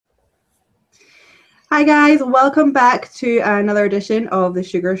Hi guys, welcome back to another edition of The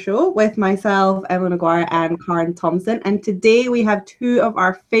Sugar Show with myself, Evelyn Aguirre and Karen Thomson. And today we have two of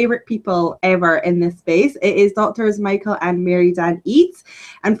our favorite people ever in this space. It is Doctors Michael and Mary Dan Eades.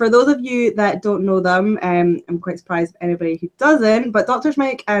 And for those of you that don't know them, I'm quite surprised if anybody who doesn't, but Doctors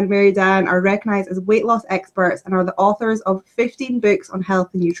Mike and Mary Dan are recognized as weight loss experts and are the authors of 15 books on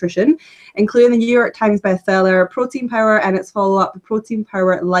health and nutrition, including the New York Times bestseller Protein Power and its follow-up, the Protein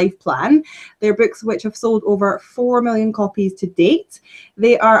Power Life Plan. They're books which have sold over 4 million copies to date.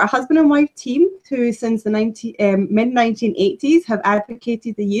 They are a husband and wife team who, since the mid-1980s, have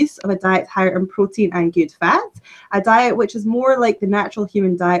advocated the use of a diet higher in protein and good fat, a diet which is more like the natural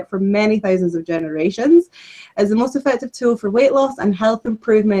human diet for many thousands of generations. As the most effective tool for weight loss and health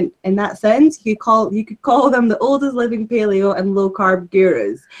improvement. In that sense, you could call them the oldest living paleo and low-carb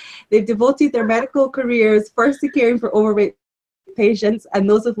gurus. They've devoted their medical careers first to caring for overweight patients and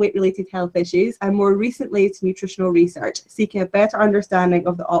those with weight-related health issues, and more recently to nutritional research, seeking a better understanding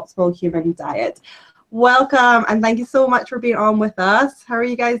of the optimal human diet. Welcome, and thank you so much for being on with us. How are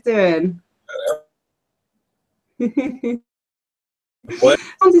you guys doing? What?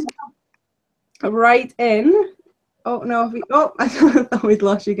 Right in. Oh no! I thought we'd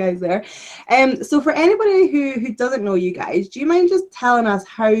lost you guys there. So for anybody who doesn't know you guys, do you mind just telling us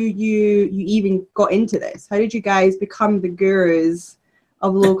how you even got into this? How did you guys become the gurus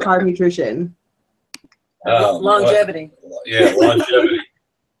of low carb nutrition? Longevity. Yeah, longevity.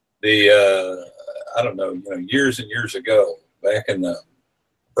 I don't know, years and years ago, back in the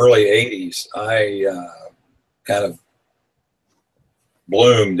early '80s, I kind of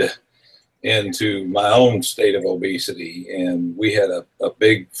bloomed into my own state of obesity, and we had a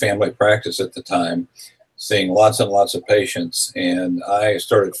big family practice at the time, seeing lots and lots of patients, and I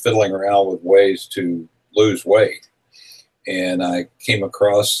started fiddling around with ways to lose weight, and I came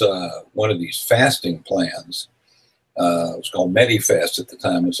across one of these fasting plans. It was called MediFast at the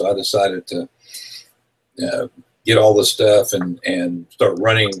time, and so I decided to get all the stuff and start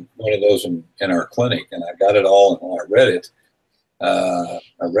running one of those in our clinic, and I got it all, and when I read it,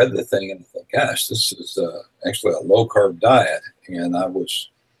 I read the thing and I thought, gosh, this is actually a low-carb diet. And I was,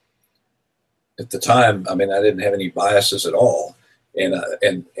 at the time, I mean, I didn't have any biases at all. And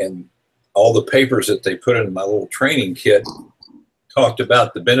all the papers that they put in my little training kit talked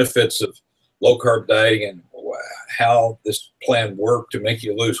about the benefits of low-carb dieting and how this plan worked to make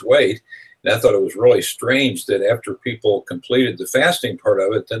you lose weight. And I thought it was really strange that after people completed the fasting part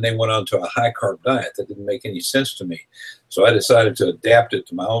of it, then they went on to a high-carb diet. That didn't make any sense to me. So I decided to adapt it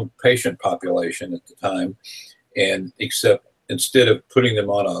to my own patient population at the time, and instead of putting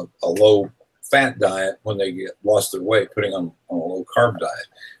them on a low-fat diet when they lost their weight, putting on a low-carb diet.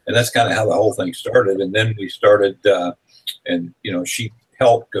 And that's kind of how the whole thing started. And then we started, and she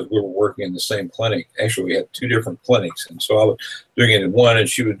helped because we were working in the same clinic. Actually, we had two different clinics, and so I was doing it in one and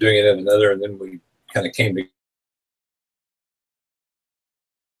she was doing it in another, and then we kind of came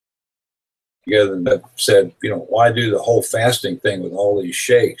together and said, why do the whole fasting thing with all these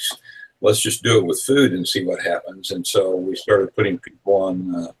shakes? Let's just do it with food and see what happens. And so we started putting people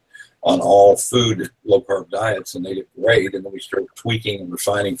on all food low carb diets, and they did great. And then we started tweaking and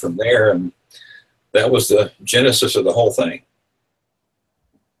refining from there, and that was the genesis of the whole thing.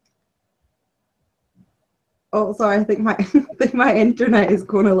 Oh, sorry, I think my internet is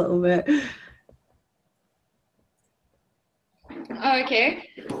going a little bit. Okay.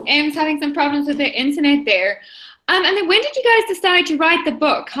 Em's having some problems with the internet there. And then when did you guys decide to write the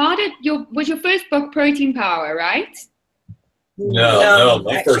book? Was your first book Protein Power, right? No,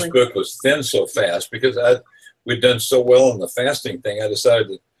 my first book was Thin So Fast, because we'd done so well in the fasting thing. I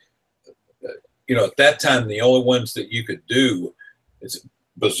decided that, at that time, the only ones that you could do, it's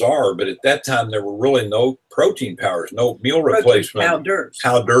bizarre, but at that time there were really no protein powers, no meal replacement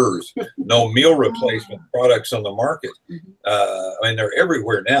powders, no meal replacement products on the market. I mean, they're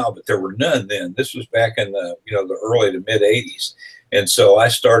everywhere now, but there were none then. This was back in the the early to mid '80s, and so I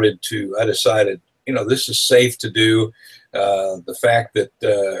decided, this is safe to do. The fact that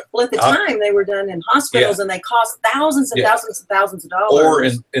well, at the time they were done in hospitals, and they cost thousands and thousands and thousands of dollars, or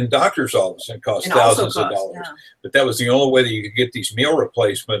in doctor's office, and cost thousands of dollars. Yeah. But that was the only way that you could get these meal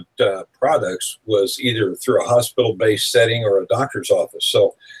replacement products, was either through a hospital-based setting or a doctor's office.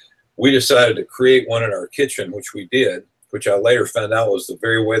 So we decided to create one in our kitchen, which we did, which I later found out was the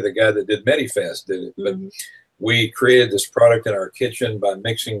very way the guy that did MediFast did it. But we created this product in our kitchen by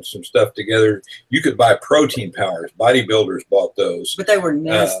mixing some stuff together. You could buy protein powers. Bodybuilders bought those. But they were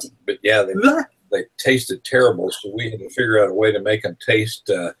nasty. But yeah, they tasted terrible. So we had to figure out a way to make them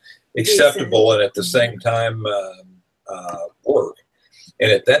taste acceptable and at the same time work.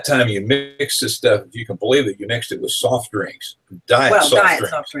 And at that time, you mixed this stuff, if you can believe it, you mixed it with soft drinks, diet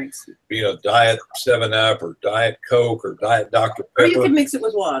soft drinks. You know, Diet 7-Up or Diet Coke or Diet Dr. Pepper. Or you could mix it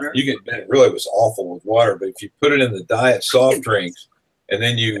with water. You could, it really was awful with water, but if you put it in the diet soft drinks, and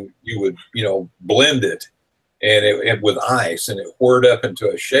then you would, you know, blend it and it with ice, and it whirred up into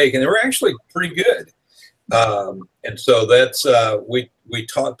a shake, and they were actually pretty good. And so that's, we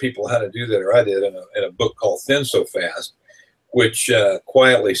taught people how to do that, or I did, in a book called Thin So Fast, which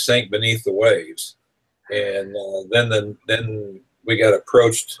quietly sank beneath the waves. And then we got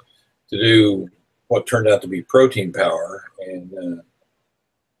approached to do what turned out to be Protein Power, and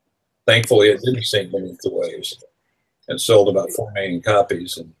thankfully it didn't sink beneath the waves, and sold about 4 million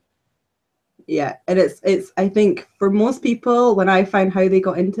copies. And yeah, and it's I think for most people, when I find how they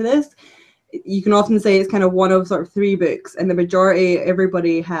got into this, you can often say it's kind of one of sort of 3 books, and the majority,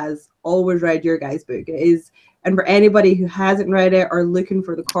 everybody has always read your guys' book. It is, and for anybody who hasn't read it or looking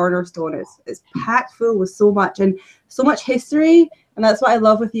for the cornerstone, it's packed full with so much history. And that's what I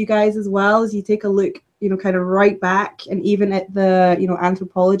love with you guys as well, is you take a look, you know, kind of right back, and even at the, you know,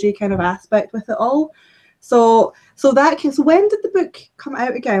 anthropology kind of aspect with it all. So when did the book come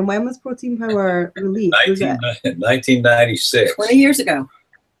out again? When was Protein Power released? 1996. 20 years ago.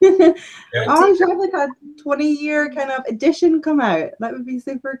 Oh, you should have like a 20-year kind of edition come out. That would be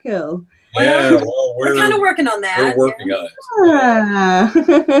super cool. Yeah, well, we're kind of working on that. We're working on it.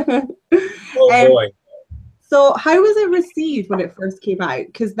 Yeah. Boy. So how was it received when it first came out?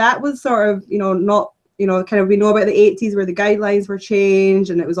 Because that was sort of, you know, not, you know, kind of, we know about the 80s where the guidelines were changed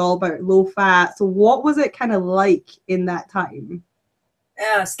and it was all about low fat. So what was it kind of like in that time?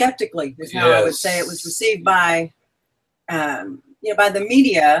 Skeptically is how I would say it was received by, you know, by the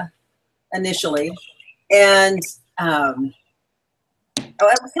media initially. And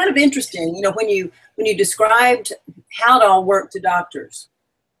it was kind of interesting, you know, when you described how it all worked to doctors,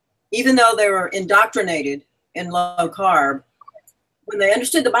 even though they were indoctrinated in low carb, when they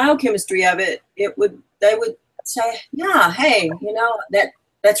understood the biochemistry of it, they would say, yeah, hey, you know,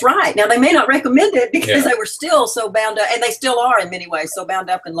 that's right. Now they may not recommend it because they were still so bound up, and they still are in many ways so bound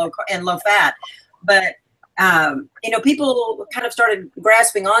up in low fat. But you know, people kind of started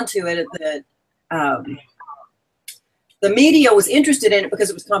grasping onto it. The media was interested in it because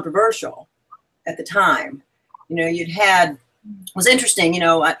it was controversial at the time. You know, it was interesting. You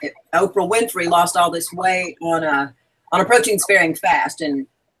know, Oprah Winfrey lost all this weight on a protein-sparing fast, and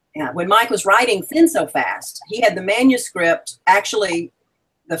when Mike was writing Thin So Fast, he had the manuscript, actually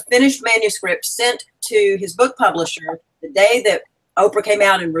the finished manuscript, sent to his book publisher the day that Oprah came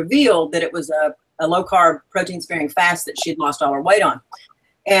out and revealed that it was a low-carb protein-sparing fast that she'd lost all her weight on.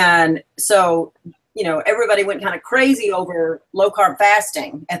 And so, you know, everybody went kind of crazy over low-carb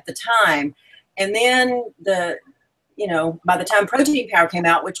fasting at the time. And then you know, by the time Protein Power came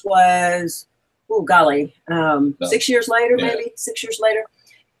out, which was, 6 years later, maybe 6 years later,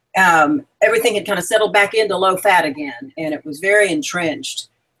 everything had kind of settled back into low fat again, and it was very entrenched.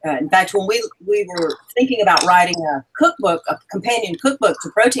 In fact, when we were thinking about writing a cookbook, a companion cookbook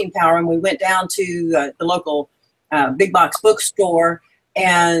to Protein Power, and we went down to the local big box bookstore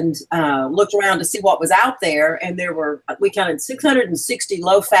and looked around to see what was out there, and we counted 660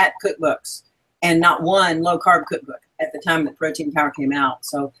 low-fat cookbooks and not one low-carb cookbook at the time that Protein Power came out.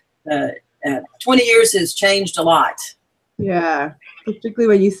 So 20 years has changed a lot. Yeah, particularly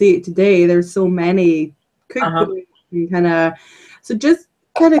when you see it today, there's so many cookbooks and kind of, so just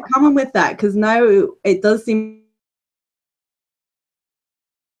kind of coming with that, because now it does seem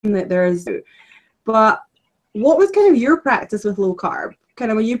that there's, but what was kind of your practice with low carb?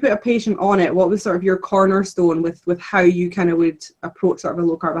 Kind of when you put a patient on it, what was sort of your cornerstone with how you kind of would approach sort of a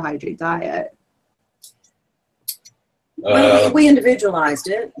low carbohydrate diet? Well, we individualized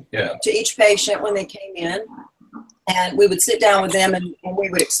it to each patient when they came in, and we would sit down with them and we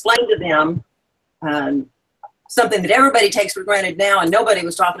would explain to them something that everybody takes for granted now and nobody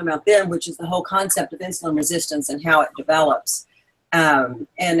was talking about then, which is the whole concept of insulin resistance and how it develops, and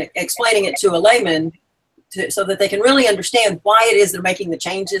explaining it to a layman so that they can really understand why it is they're making the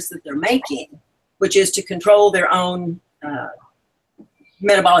changes that they're making, which is to control their own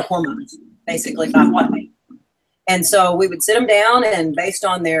metabolic hormones, basically, by what they. And so we would sit them down, and based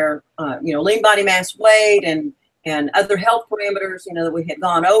on their you know, lean body mass, weight, and other health parameters, you know, that we had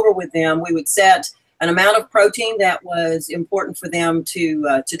gone over with them, we would set an amount of protein that was important for them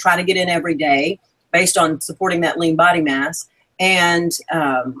to try to get in every day based on supporting that lean body mass. And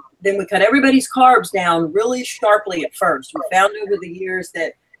then we cut everybody's carbs down really sharply at first. We found over the years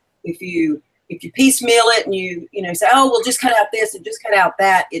that if you piecemeal it and you say, oh, we'll just cut out this and just cut out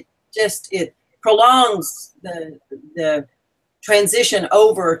that, it prolongs the transition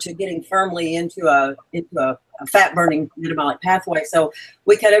over to getting firmly into a fat burning metabolic pathway. So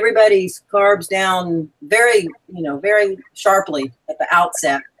we cut everybody's carbs down very, very sharply at the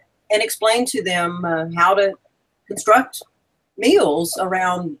outset, and explained to them how to construct meals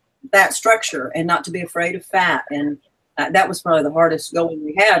around that structure and not to be afraid of fat. And that was probably the hardest going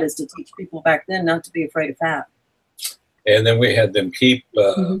we had, is to teach people back then not to be afraid of fat. And then we had them keep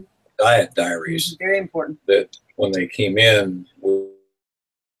diet diaries. Very important. That when they came in, we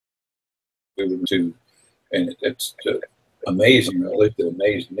would do, and it's amazing. At least it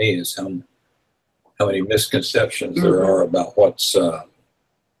amazed me is how many misconceptions there are about what's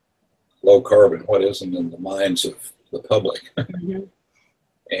low carb and what isn't in the minds of the public.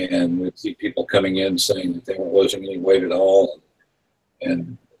 And we'd see people coming in saying that they weren't losing any weight at all,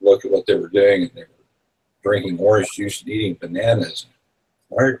 and look at what they were doing, and they were drinking orange juice and eating bananas.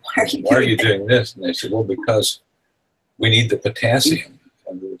 Why are you doing this? And they said, well, because we need the potassium.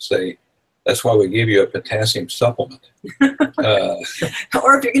 And we would say, that's why we give you a potassium supplement.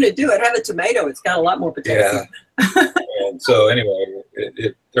 Or if you're going to do it, have a tomato. It's got a lot more potassium. Yeah. And so anyway,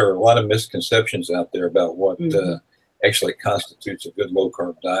 there are a lot of misconceptions out there about what actually constitutes a good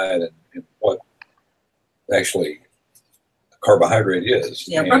low-carb diet, and what actually carbohydrate is.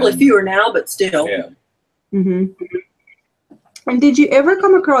 Yeah, probably fewer now, but still. Yeah. And did you ever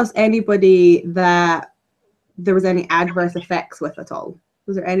come across anybody that there was any adverse effects with at all?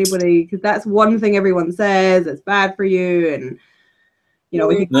 Was there anybody, because that's one thing everyone says, it's bad for you, and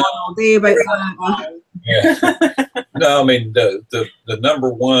we could go on all day about that. Yeah. No, I mean, the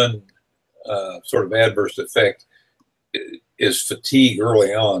number one sort of adverse effect is fatigue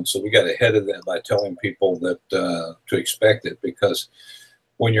early on. So we got ahead of that by telling people that to expect it, because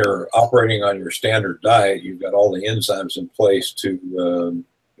when you're operating on your standard diet, you've got all the enzymes in place to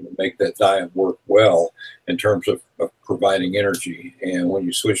make that diet work well in terms of providing energy. And when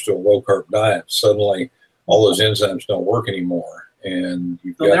you switch to a low-carb diet, suddenly all those enzymes don't work anymore. And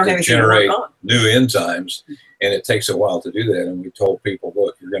you've got to generate new enzymes, and it takes a while to do that. And we told people,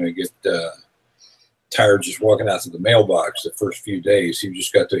 look, you're going to get tired just walking out to the mailbox the first few days. You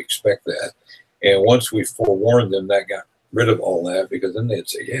just got to expect that. And once we forewarned them, that got rid of all that, because then they'd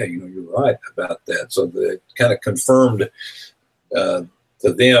say, yeah, you're right about that. So it kind of confirmed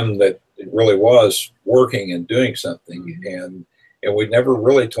to them that it really was working and doing something. And we never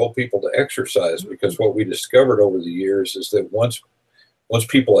really told people to exercise, because what we discovered over the years is that once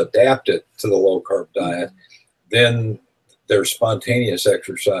people adapted to the low carb diet, then their spontaneous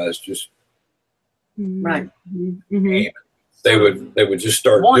exercise just they would just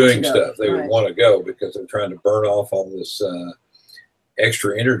start doing stuff. They would want to go, because they're trying to burn off all this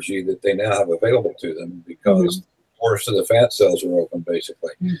extra energy that they now have available to them, because most of the fat cells are open,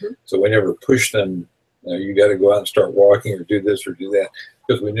 basically. So we never pushed them, you got to go out and start walking, or do this or do that,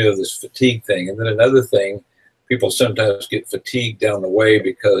 because we knew this fatigue thing. And then another thing, people sometimes get fatigued down the way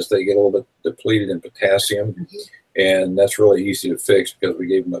because they get a little bit depleted in potassium. And that's really easy to fix, because we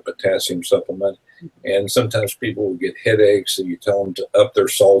gave them a potassium supplement. And sometimes people will get headaches, so you tell them to up their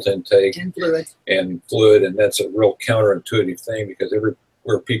salt intake and fluid. And that's a real counterintuitive thing, because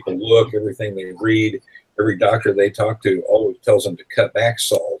everywhere people look, everything they read, every doctor they talk to always tells them to cut back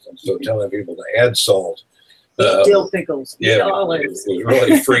salt. And so telling people to add salt. Eat dill pickles. Yeah, it was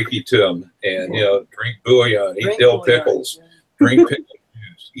really freaky to them. And, drink bouillon, eat dill pickles, drink pickle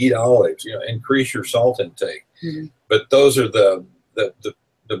juice, eat olives, increase your salt intake. But those are the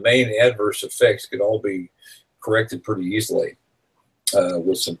main adverse effects could all be corrected pretty easily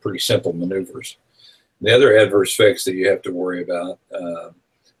with some pretty simple maneuvers. The other adverse effects that you have to worry about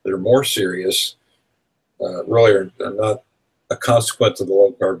that are more serious really are not a consequence of the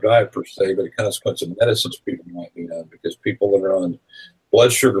low carb diet per se, but a consequence of medicines people might be on, because people that are on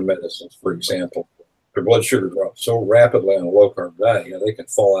blood sugar medicines, for example, their blood sugar drops so rapidly on a low carb diet, they can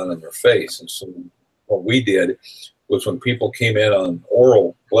fall out on their face. And so what we did was, when people came in on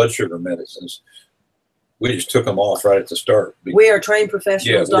oral blood sugar medicines, we just took them off right at the start. We are trained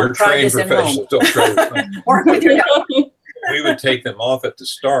professionals. Yeah, don't try this at home. Don't try this. Work with your doctor. We would take them off at the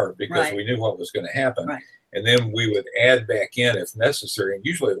start, because we knew what was going to happen. And then we would add back in if necessary. And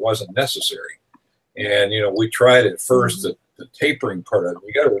usually it wasn't necessary. And, we tried at first the tapering part of it.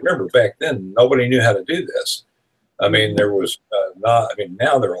 You got to remember, back then, nobody knew how to do this. I mean, there was now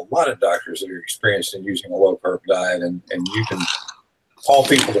there are a lot of doctors that are experienced in using a low carb diet, and you can call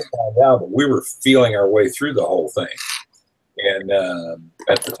people to find out, but we were feeling our way through the whole thing. And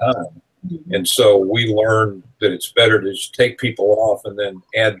at the time. And so we learned that it's better to just take people off and then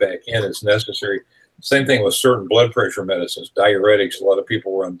add back in as necessary. Same thing with certain blood pressure medicines, diuretics. A lot of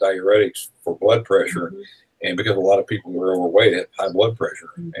people were on diuretics for blood pressure. And because a lot of people who are overweight have high blood pressure,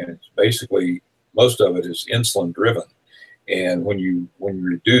 and it's basically, most of it is insulin driven. And when you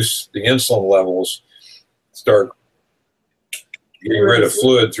reduce the insulin levels, start getting rid of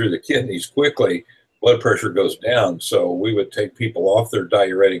fluid through the kidneys quickly, blood pressure goes down. So we would take people off their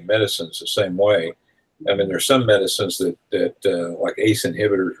diuretic medicines the same way. I mean, there's some medicines that like ACE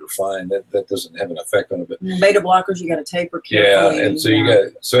inhibitors are fine. That doesn't have an effect on it. But beta blockers, you got to taper carefully. Yeah, and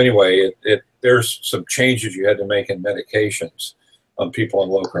so so anyway, there's some changes you had to make in medications on people on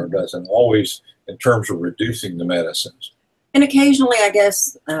low carb diets, and always in terms of reducing the medicines. And occasionally, I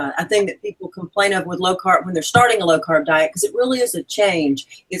guess, a thing that people complain of with low carb when they're starting a low carb diet, because it really is a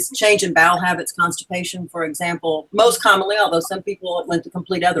change. It's a change in bowel habits, constipation, for example, most commonly, although some people it went the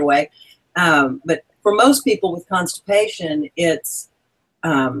complete other way. But for most people with constipation, it's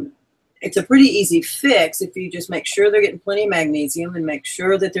a pretty easy fix if you just make sure they're getting plenty of magnesium and make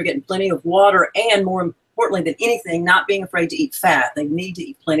sure that they're getting plenty of water, and more importantly than anything, not being afraid to eat fat. They need to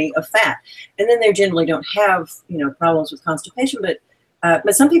eat plenty of fat, and then they generally don't have problems with constipation.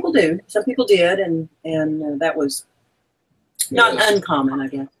 But some people do. Some people did, and that was not uncommon, I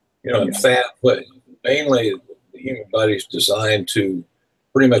guess. And fat, but mainly the human body's designed to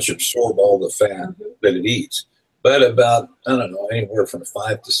pretty much absorb all the fat that it eats. But about, I don't know, anywhere from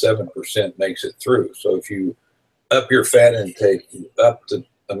 5 to 7% makes it through. So if you up your fat intake, you up the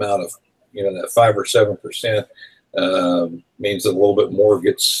amount of, that 5 or 7% means that a little bit more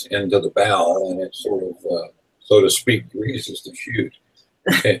gets into the bowel, and it sort of, so to speak, greases the chute.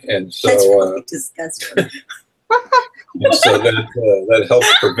 And so, that's really disgusting. And so that helps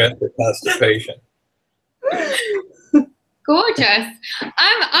prevent the constipation. Gorgeous.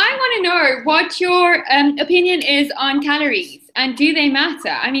 I want to know what your opinion is on calories, and do they matter?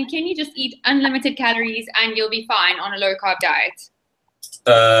 I mean, can you just eat unlimited calories and you'll be fine on a low carb diet?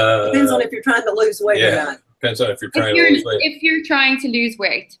 Depends on if you're trying to lose weight or not. Depends on if you're trying to lose weight. If you're trying to lose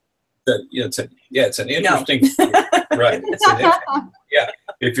weight. It's an interesting, right.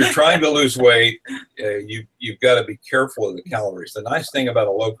 If you're trying to lose weight, you've got to be careful of the calories. The nice thing about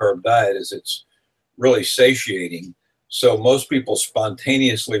a low carb diet is it's really satiating. So most people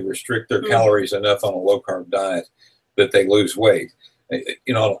spontaneously restrict their calories enough on a low carb diet that they lose weight.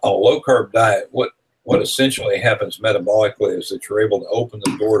 On a low carb diet, what essentially happens metabolically is that you're able to open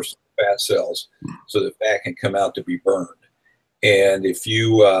the doors to the fat cells so that fat can come out to be burned. And if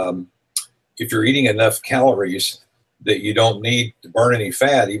you're eating enough calories that you don't need to burn any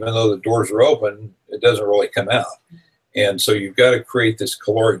fat, even though the doors are open, it doesn't really come out. And so you've got to create this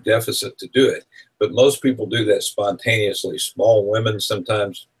caloric deficit to do it. But most people do that spontaneously. Small women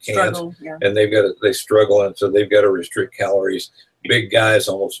sometimes can't, and they struggle, and so they've got to restrict calories. Big guys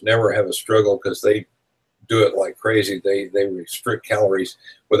almost never have a struggle because they do it like crazy. They restrict calories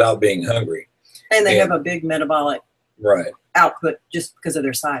without being hungry. And they have a big metabolic output just because of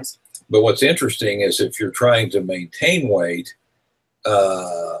their size. But what's interesting is if you're trying to maintain weight,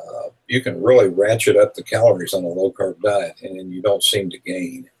 you can really ratchet up the calories on a low carb diet, and you don't seem to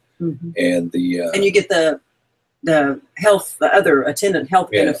gain. And and you get the health, the other attendant health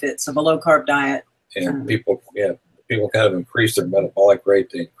benefits of a low carb diet. And people kind of increase their metabolic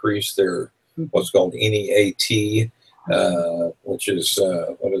rate. They increase their what's called NEAT, which is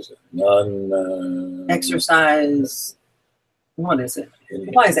what is it? Exercise. What is it?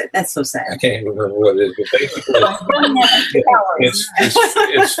 Why is it? That's so sad. I can't even remember what it is, but basically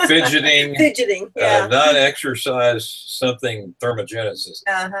it's fidgeting. Fidgeting, non-exercise something thermogenesis.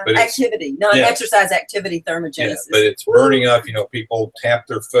 But activity, non-exercise activity thermogenesis. Yeah, but it's burning up. People tap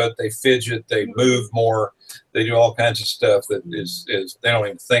their foot, they fidget, they move more, they do all kinds of stuff that is they don't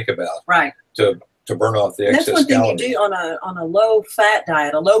even think about. Right. To burn off the excess calories. That's one thing calories. you do on a low fat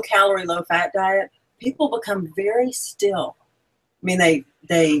diet, a low calorie, low fat diet. People become very still. I mean,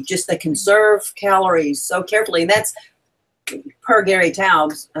 they conserve calories so carefully, and that's per Gary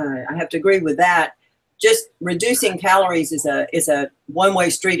Taubes. I have to agree with that. Just reducing calories is a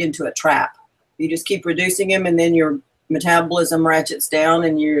one-way street into a trap. You just keep reducing them, and then your metabolism ratchets down,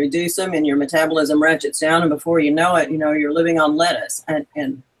 and you reduce them, and your metabolism ratchets down, and before you know it, you're living on lettuce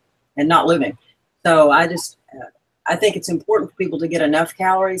and not living. So I think it's important for people to get enough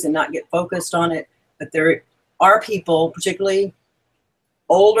calories and not get focused on it. But there are people, particularly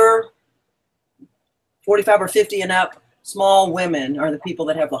older, 45 or 50 and up, small women are the people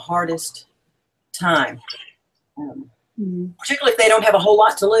that have the hardest time, particularly if they don't have a whole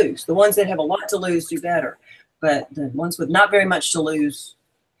lot to lose. The ones that have a lot to lose do better, but the ones with not very much to lose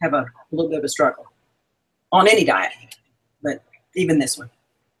have a little bit of a struggle on any diet, but even this one.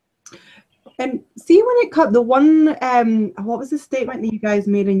 And see when it cut the one, what was the statement that you guys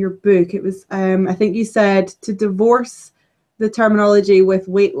made in your book? It was, I think you said to divorce the terminology with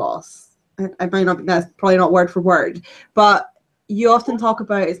weight loss. I might not, that's probably not word for word, but you often talk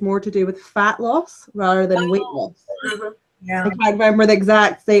about it's more to do with fat loss rather than weight loss. Yeah. I can't remember the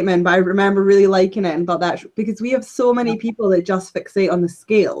exact statement, but I remember really liking it and thought that, because we have so many people that just fixate on the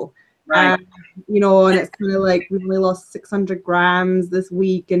scale. Right. You know, and it's kind of like we've only lost 600 grams this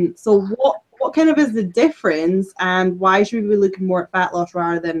week. And so what kind of is the difference, and why should we be looking more at fat loss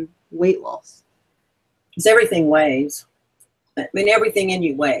rather than weight loss? Because everything weighs. I mean, everything in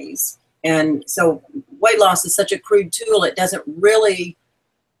you weighs. And so weight loss is such a crude tool, it doesn't really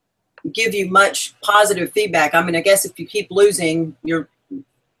give you much positive feedback. I mean, I guess if you keep losing, you're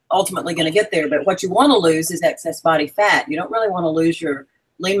ultimately going to get there. But what you want to lose is excess body fat. You don't really want to lose your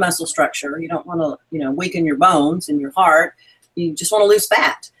lean muscle structure. You don't want to, you know, weaken your bones and your heart. You just want to lose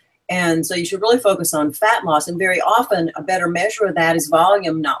fat. And so you should really focus on fat loss. And very often a better measure of that is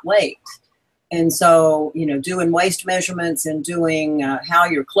volume, not weight. And so, you know, doing waist measurements and doing how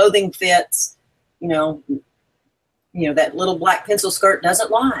your clothing fits, you know, that little black pencil skirt doesn't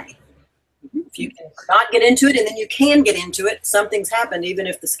lie. If you can not get into it, and then you can get into it, something's happened even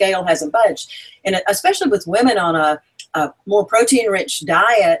if the scale hasn't budged. And especially with women on a more protein-rich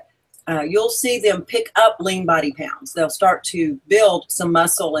diet, you'll see them pick up lean body pounds. They'll start to build some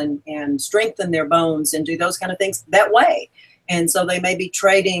muscle and strengthen their bones and do those kind of things that way. And so they may be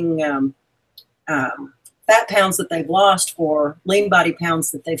trading fat pounds that they've lost for lean body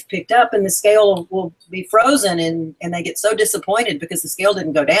pounds that they've picked up, and the scale will be frozen, and they get so disappointed because the scale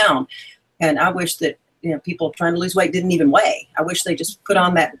didn't go down. And I wish that, you know, people trying to lose weight didn't even weigh. I wish they just put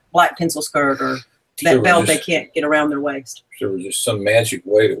on that black pencil skirt or that belt they can't get around their waist. There was just some magic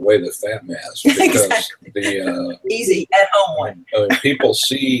way to weigh the fat mass, because Exactly. the Easy at home one. I mean, people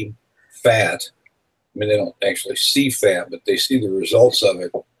see fat. I mean, they don't actually see fat, but they see the results of it,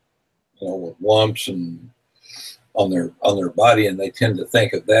 you know, with lumps and on their body, and they tend to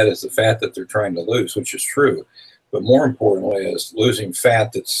think of that as the fat that they're trying to lose, which is true. But more importantly is losing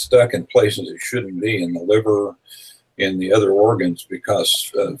fat that's stuck in places it shouldn't be, in the liver, in the other organs, because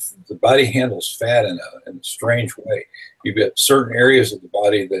the body handles fat in a strange way. You've got certain areas of the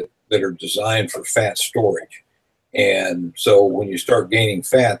body that are designed for fat storage. And so when you start gaining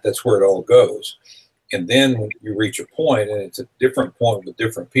fat, that's where it all goes. And then when you reach a point, and it's a different point with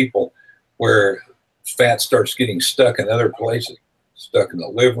different people, where fat starts getting stuck in other places. Stuck in the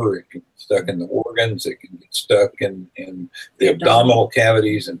liver, it can get stuck in the organs, it can get stuck in the abdominal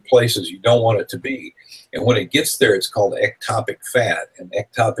cavities and places you don't want it to be. And when it gets there, it's called ectopic fat. And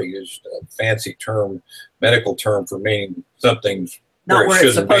ectopic is a fancy term, medical term for meaning something's Not where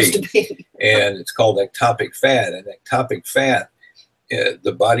it's supposed to be. And it's called ectopic fat. And ectopic fat,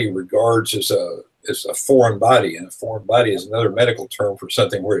 the body regards as a foreign body, and a foreign body is another medical term for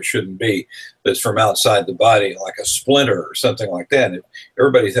something where it shouldn't be, that's from outside the body, like a splinter or something like that. And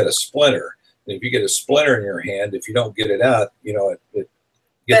everybody's had a splinter. And if you get a splinter in your hand, if you don't get it out, you know, it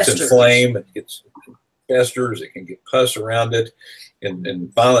gets inflamed, it festers, it can get pus around it,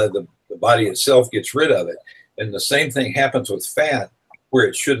 and finally the body itself gets rid of it. And the same thing happens with fat where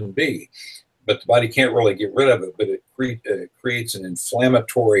it shouldn't be, but the body can't really get rid of it, but it creates an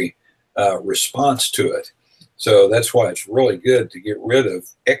inflammatory response to it. So that's why it's really good to get rid of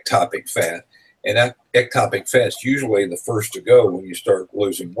ectopic fat. And ectopic fat is usually the first to go when you start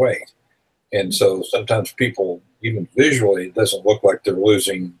losing weight. And so sometimes people, even visually, it doesn't look like they're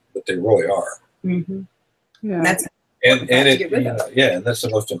losing, but they really are. Mm-hmm. Yeah. That's and that's the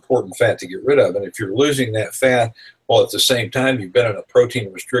most important fat to get rid of. And if you're losing that fat, while at the same time you've been on a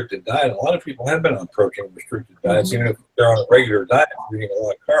protein restricted diet, and a lot of people have been on protein restricted diets, even if they're on a regular diet, you're eating a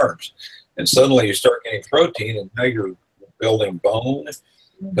lot of carbs. And suddenly you start getting protein, and now you're building bone.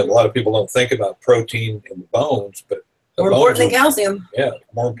 Because a lot of people don't think about protein in the bones, but more important than calcium. Yeah,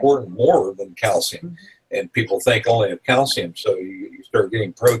 more than calcium. And people think only of calcium. So you start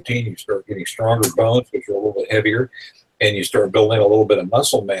getting protein, you start getting stronger bones, which are a little bit heavier, and you start building a little bit of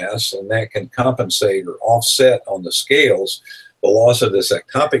muscle mass, and that can compensate or offset on the scales the loss of this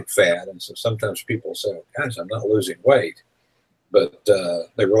ectopic fat. And so sometimes people say, oh, gosh, I'm not losing weight. But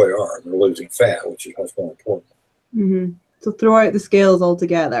they really are. They're losing fat, which is much more important. Mm-hmm. So throw out the scales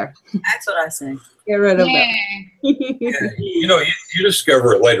altogether. That's what I say. Get rid of them. Yeah, you know, you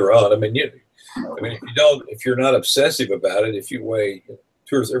discover it later on. I mean, if you're not obsessive about it, if you weigh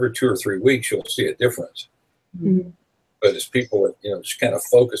every 2 or 3 weeks, you'll see a difference. Mm-hmm. But as people, just kind of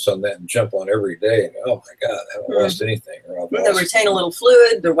focus on that and jump on every day and go, oh my God, I haven't lost anything. When they retain a little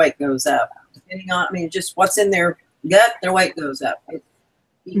fluid, their weight goes up. Depending on, just what's in their gut, their weight goes up.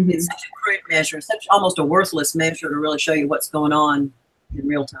 It's such a crude measure, such almost a worthless measure to really show you what's going on in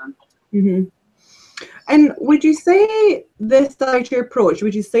real time. And would you say this dietary approach,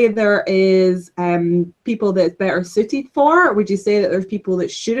 would you say there is people that it's better suited for? Or would you say that there's people that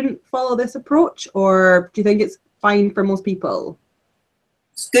shouldn't follow this approach? Or do you think it's fine for most people?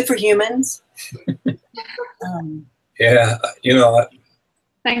 It's good for humans. Yeah, you know.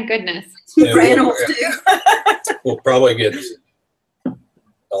 Thank goodness. For animals too. We'll probably get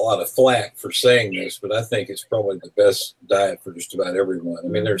a lot of flack for saying this, but I think it's probably the best diet for just about everyone. I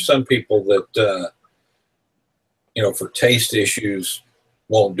mean, there's some people that, you know, for taste issues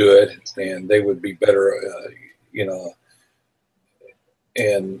won't do it, and they would be better, you know.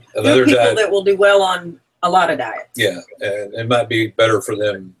 And another people diet that will do well on a lot of diets. Yeah, and it might be better for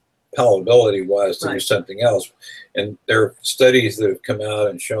them palatability-wise to do something else. And there are studies that have come out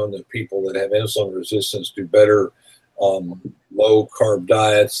and shown that people that have insulin resistance do better on low-carb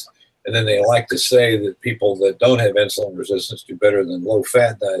diets. And then they like to say that people that don't have insulin resistance do better than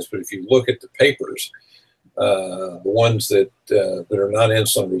low-fat diets. But if you look at the papers, the ones that are not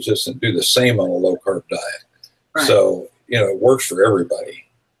insulin resistant do the same on a low-carb diet. So, you know, it works for everybody.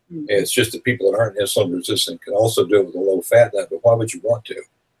 It's just that people that aren't insulin resistant can also do it with a low-fat diet. But why would you want to?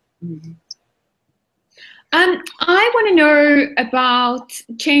 I want to know about,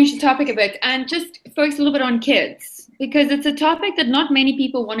 change the topic a bit and just focus a little bit on kids, because it's a topic that not many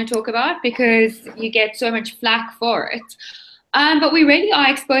people want to talk about because you get so much flack for it. But we really are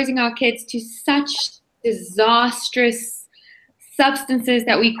exposing our kids to such disastrous substances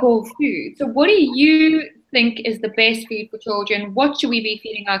that we call food. So what do you think is the best food for children? What should we be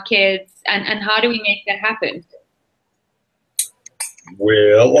feeding our kids, and how do we make that happen?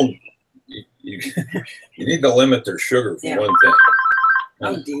 Well, you need to limit their sugar for one thing.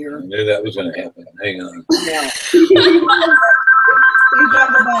 Oh dear. I knew that was going to happen. Hang on. Yeah.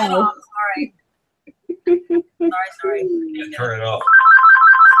 Sorry. Just turn it off.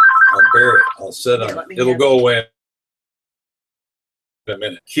 I'll bear it. I'll set on it. It'll go away in a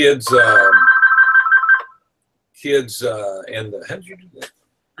minute. Kids, and how did you do that?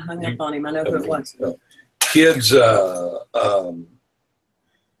 I hung up on him. I know who it was. Kids,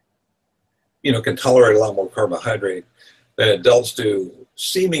 you know, can tolerate a lot more carbohydrate than adults do,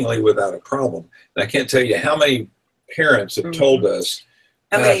 seemingly without a problem. And I can't tell you how many parents have told us,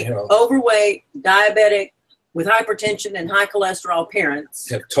 you know, overweight, diabetic, with hypertension and high cholesterol parents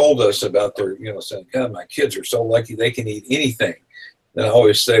have told us about their, you know, saying, God, my kids are so lucky they can eat anything. And I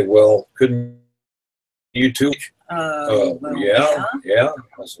always say, well, couldn't you too? Yeah.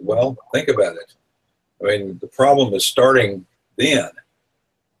 I said, well, think about it. I mean, the problem is starting then.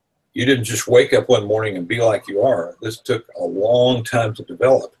 You didn't just wake up one morning and be like you are. This took a long time to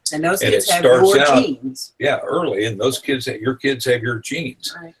develop. And those kids have your genes. Yeah, early. And those kids, your kids have your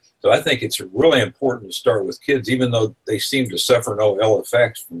genes. Right. So I think it's really important to start with kids, even though they seem to suffer no ill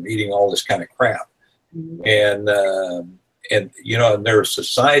effects from eating all this kind of crap. And you know, and there are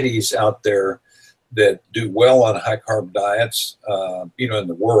societies out there that do well on high carb diets, you know, in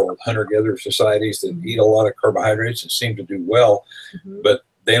the world, hunter-gatherer societies that eat a lot of carbohydrates and seem to do well, but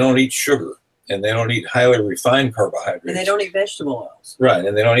they don't eat sugar and they don't eat highly refined carbohydrates. And they don't eat vegetable oils. Right,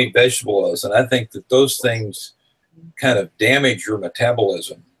 and they don't eat vegetable oils. And I think that those things kind of damage your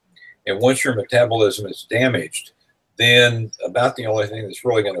metabolism. And once your metabolism is damaged, then about the only thing that's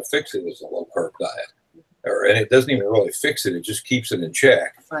really going to fix it is a low-carb diet. And it doesn't even really fix it, it just keeps it in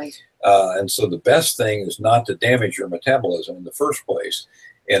check. Right. And so the best thing is not to damage your metabolism in the first place.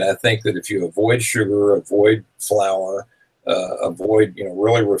 And I think that if you avoid sugar, avoid flour, avoid, you know,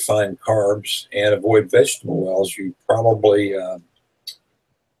 really refined carbs, and avoid vegetable oils, you probably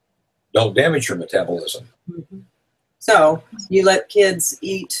don't damage your metabolism. So you let kids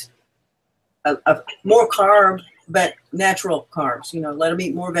eat a more carb, but natural carbs. You know, let them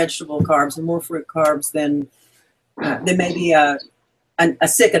eat more vegetable carbs and more fruit carbs than maybe a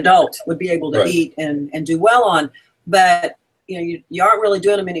sick adult would be able to eat and do well on. But you know, you aren't really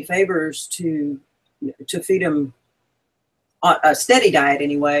doing them any favors to feed them a steady diet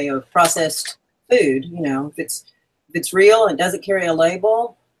anyway of processed food. You know, if it's real and doesn't carry a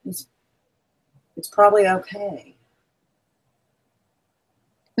label, it's probably okay.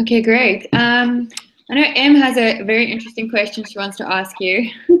 Okay, great. I know Em has a very interesting question she wants to ask you.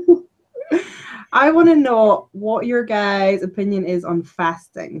 I want to know what your guys' opinion is on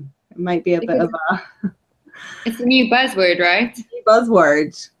fasting. It might be a bit of a... It's a new buzzword, right? New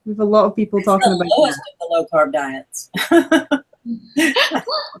buzzword. We have a lot of people talking about it. It's the lowest of the low-carb diets.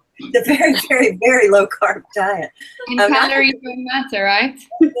 The very, very, very low-carb diet. And calories don't matter, right?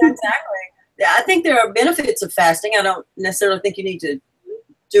 Yeah, exactly. Yeah, I think there are benefits of fasting. I don't necessarily think you need to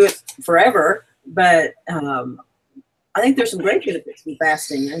do it forever, but I think there's some great benefits from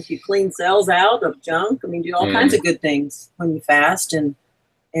fasting. If you clean cells out of junk, I mean, do all kinds of good things when you fast, and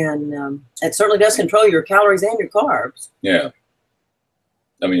it certainly does control your calories and your carbs. Yeah.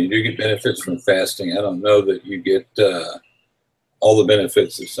 I mean, you do get benefits from fasting. I don't know that you get all the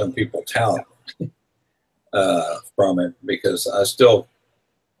benefits that some people tout from it, because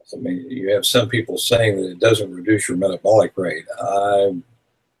I mean, you have some people saying that it doesn't reduce your metabolic rate. I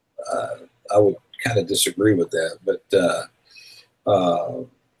would kind of disagree with that, but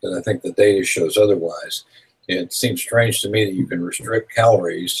I think the data shows otherwise. It seems strange to me that you can restrict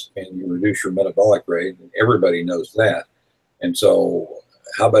calories and you reduce your metabolic rate, and everybody knows that. And so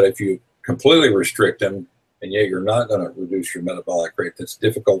how about if you completely restrict them and yet you're not going to reduce your metabolic rate? That's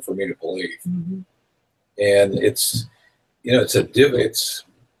difficult for me to believe. And it's, you know, I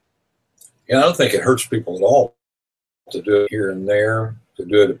don't think it hurts people at all to do it here and there, to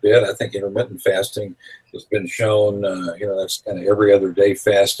do it a bit. I think intermittent fasting has been shown, you know, that's kind of every other day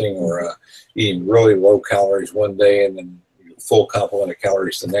fasting, or eating really low calories one day and then full complement of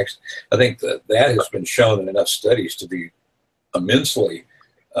calories the next. I think that has been shown in enough studies to be immensely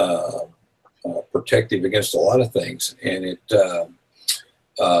protective against a lot of things. And it,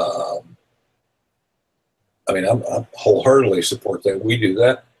 I mean, I wholeheartedly support that. We do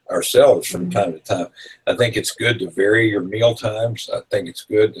that ourselves from time to time. I think it's good to vary your meal times. I think it's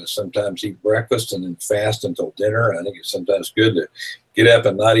good to sometimes eat breakfast and then fast until dinner. I think it's sometimes good to get up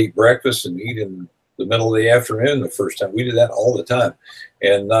and not eat breakfast and eat in the middle of the afternoon the first time. We do that all the time,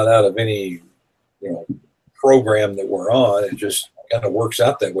 and not out of any, you know, program that we're on. It just kind of works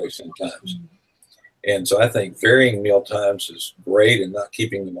out that way sometimes. And so I think varying meal times is great, and not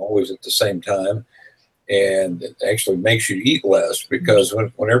keeping them always at the same time. And it actually makes you eat less, because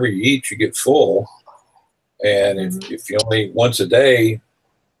whenever you eat, you get full. And if you only eat once a day,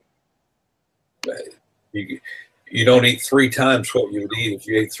 you don't eat 3 times what you would eat if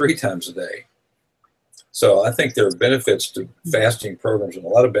you ate 3 times a day. So I think there are benefits to fasting programs, and a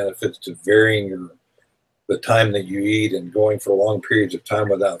lot of benefits to varying the time that you eat and going for long periods of time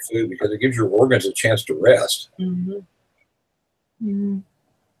without food, because it gives your organs a chance to rest.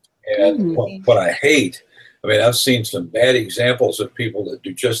 And what I hate, I mean, I've seen some bad examples of people that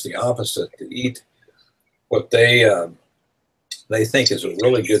do just the opposite, to eat what they think is a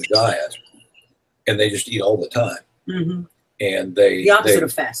really good diet, and they just eat all the time. And the opposite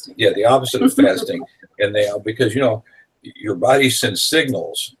of fasting. Yeah, the opposite of fasting. And because, you know, your body sends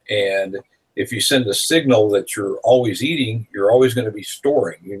signals, and if you send a signal that you're always eating, you're always going to be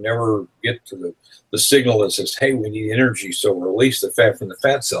storing. You never get to the signal that says, hey, we need energy, so release the fat from the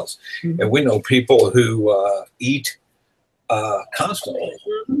fat cells. And we know people who eat constantly.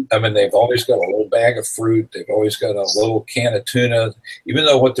 I mean, they've always got a little bag of fruit. They've always got a little can of tuna, even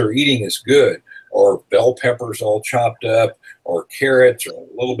though what they're eating is good, or bell peppers all chopped up, or carrots, or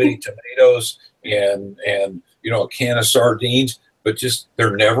little bitty tomatoes, and you know, a can of sardines. But just,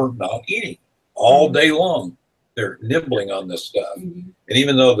 they're never not eating. All day long, they're nibbling on this stuff. And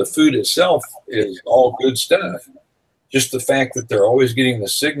even though the food itself is all good stuff, just the fact that they're always getting the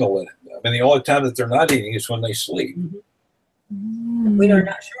signal in it. I mean, the only time that they're not eating is when they sleep. We are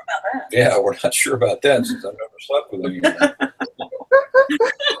not sure about that. Yeah, we're not sure about that, since I've never slept with anyone.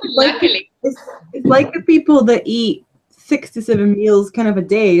 Luckily. It's like the people that eat 6 to 7 meals kind of a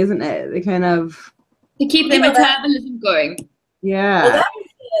day, isn't it? They kind of... To keep their metabolism going. Yeah. Well,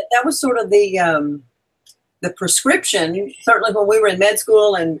 that was sort of the prescription, certainly when we were in med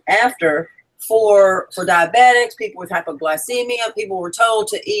school and after, for diabetics, people with hypoglycemia. People were told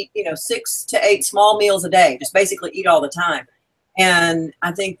to eat, you know, 6 to 8 small meals a day, just basically eat all the time. And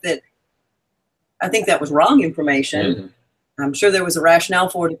I think that was wrong information. I'm sure there was a rationale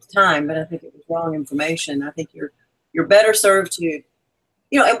for it at the time, but I think it was wrong information. I think you're better served to, you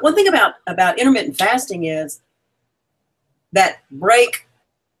know, and one thing about intermittent fasting is that break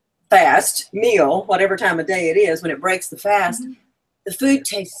fast meal, whatever time of day it is, when it breaks the fast, the food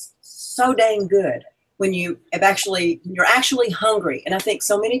tastes so dang good when you're actually hungry. And I think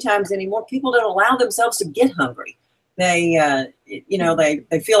so many times anymore, people don't allow themselves to get hungry. They, you know, they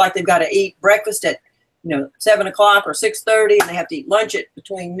feel like they've got to eat breakfast at, you know, 7 o'clock or 6:30, and they have to eat lunch at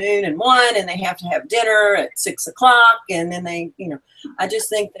between noon and 1, and they have to have dinner at 6 o'clock, and then they, you know, I just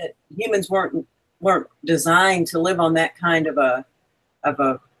think that humans weren't designed to live on that kind of a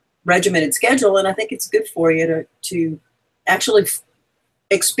regimented schedule. And I think it's good for you to actually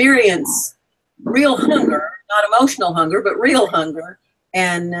experience real hunger, not emotional hunger, but real hunger,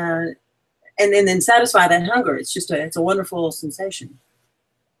 and then satisfy that hunger. It's just it's a wonderful sensation.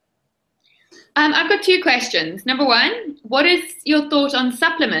 I've got two questions. Number one, what is your thought on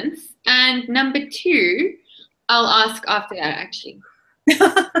supplements? And number two, I'll ask after that, actually.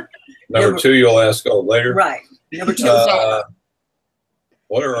 Number two, you'll ask later. Right. Number two.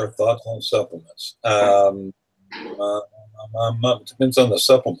 What are our thoughts on supplements? Depends on the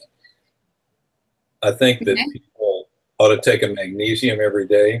supplement. I think that people ought to take a magnesium every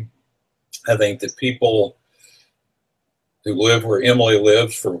day. I think that people who live where Emily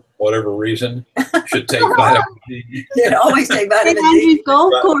lives, for whatever reason, should take vitamin D. Yeah, always take vitamin D.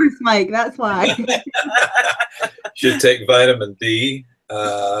 Golf course, Mike. That's why. Should take vitamin D.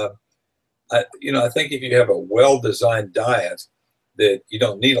 I think if you have a well-designed diet, that you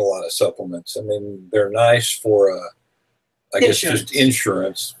don't need a lot of supplements. I mean, they're nice for, I guess, just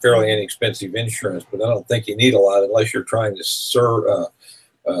insurance, fairly inexpensive insurance, but I don't think you need a lot unless you're trying to solve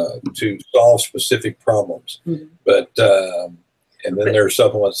specific problems. Mm-hmm. But and then there are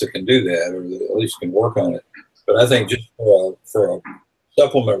supplements that can do that, or that at least can work on it. But I think just for a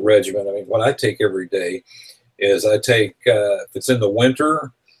supplement regimen, I mean, what I take every day is I take, if it's in the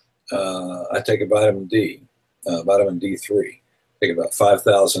winter, I take a vitamin D, vitamin D3. I take about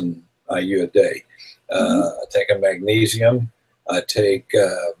 5,000 IU a day. I take a magnesium. I take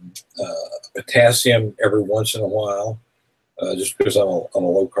potassium every once in a while, just because I'm on a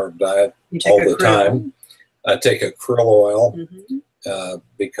low-carb diet all the time. I take a krill oil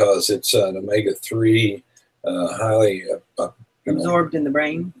because it's an omega-3, highly absorbed in the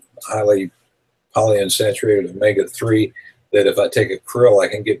brain, highly polyunsaturated omega-3, that if I take a krill, I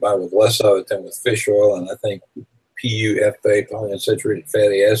can get by with less of it than with fish oil. And I think PUFA, polyunsaturated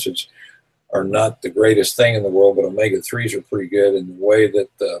fatty acids, are not the greatest thing in the world, but omega-3s are pretty good. And the way that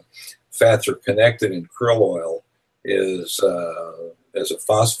the fats are connected in krill oil is as a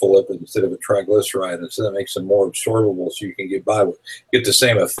phospholipid instead of a triglyceride, and so that makes them more absorbable, so you can get the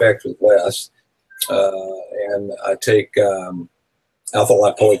same effect with less. And I take alpha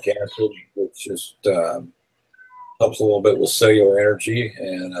lipoic acid, which just helps a little bit with cellular energy,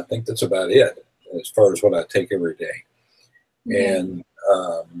 and I think that's about it as far as what I take every day. And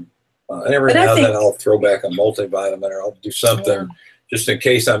every now and then I'll throw back a multivitamin, or I'll do something just in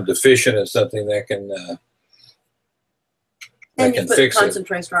case I'm deficient in something that can and you put fix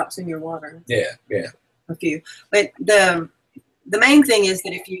concentrate drops in your water. Yeah. A few. But the main thing is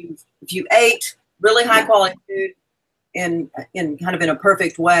that if you ate really high quality food in kind of in a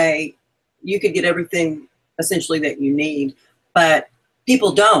perfect way, you could get everything essentially that you need. But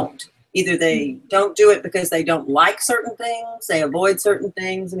people don't. Either they don't do it because they don't like certain things, they avoid certain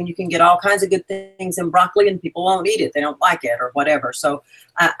things. I mean, you can get all kinds of good things in broccoli and people won't eat it. They don't like it or whatever. So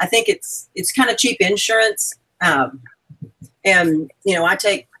I think it's kind of cheap insurance. And I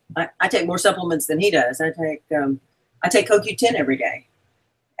take more supplements than he does. I take CoQ10 every day,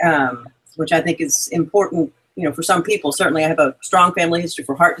 which I think is important. For some people. Certainly, I have a strong family history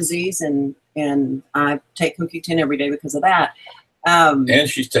for heart disease, and I take CoQ10 every day because of that. And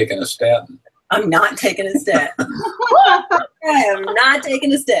she's taking a statin. I'm not taking a statin. I am not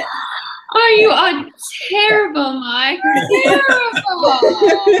taking a statin. Oh, you are terrible, Mike. Terrible.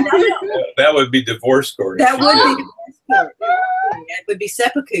 That would be divorce court. That would be divorce court. It would be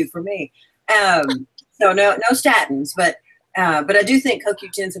seppuku for me. So no statins, but I do think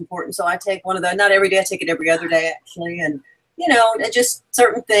CoQ10 is important. So I take one of those. Not every day. I take it every other day, actually. And just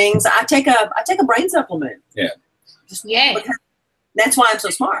certain things. I take a brain supplement. Yeah. That's why I'm so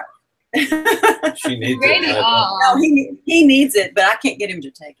smart. She needs really it. No, he needs it, but I can't get him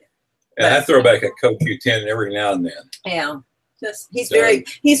to take it. And I throw back a CoQ10 every now and then. Yeah. He's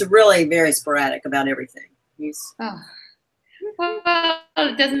really very sporadic about everything. Well,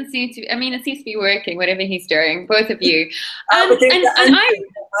 it doesn't seem to. I mean, it seems to be working. Whatever he's doing, both of you. But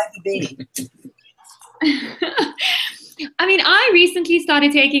I mean, I recently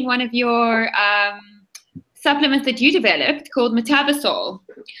started taking one of your supplements that you developed called Metabosol.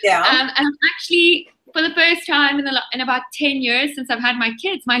 Yeah. And I'm actually, for the first time in about 10 years since I've had my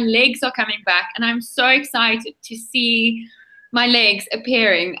kids, my legs are coming back, and I'm so excited to see my legs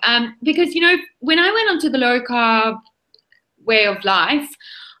appearing. Because when I went onto the low carb way of life,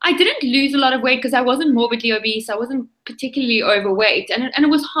 I didn't lose a lot of weight because I wasn't morbidly obese. I wasn't particularly overweight, and it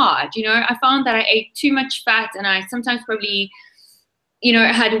was hard. I found that I ate too much fat, and I sometimes probably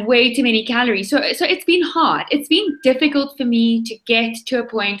had way too many calories. So it's been hard. It's been difficult for me to get to a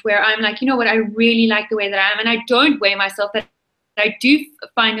point where I'm like, what, I really like the way that I am, and I don't weigh myself. That I do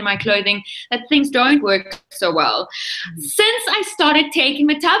find in my clothing that things don't work so well. Since I started taking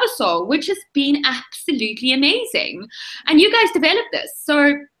Metabosol, which has been absolutely amazing. And you guys developed this.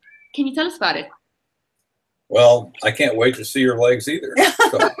 So can you tell us about it? Well, I can't wait to see your legs either.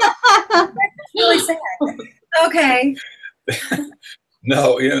 So. really sad. Okay.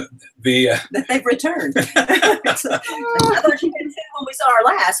 No, you know, that they've returned. I thought she had 10 when we saw her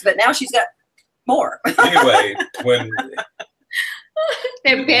last, but now she's got more. Anyway, when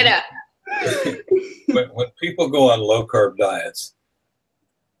they're better. when people go on low carb diets,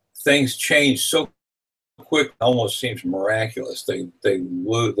 things change so quick, it almost seems miraculous. They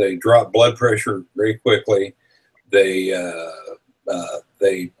drop blood pressure very quickly. They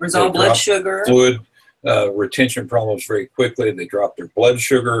resolve blood sugar, fluid retention problems very quickly. They drop their blood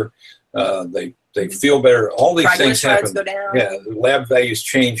sugar. They feel better. All these things happen. Go down. Yeah, the lab values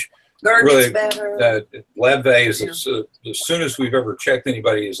change. GERD Really, gets better. Lab values, as soon as we've ever checked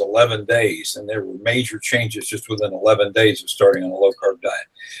anybody, is 11 days, and there were major changes just within 11 days of starting on a low carb diet.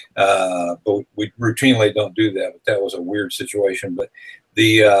 But we routinely don't do that. But that was a weird situation. But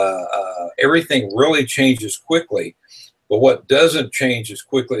the everything really changes quickly. But what doesn't change as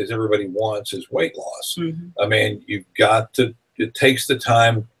quickly as everybody wants is weight loss. I mean, you've got to. It takes the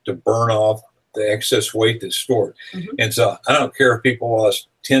time to burn off the excess weight that's stored. And so I don't care if people lost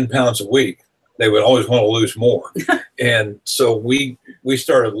 10 pounds a week, they would always want to lose more. And so we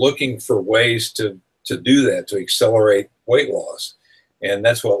started looking for ways to do that, to accelerate weight loss. And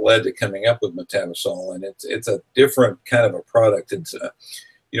that's what led to coming up with Metabosol. And it's a different kind of a product. It's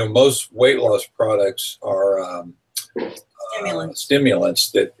you know, most weight loss products are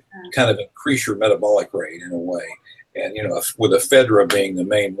stimulants that kind of increase your metabolic rate in a way. And, you know, with ephedra being the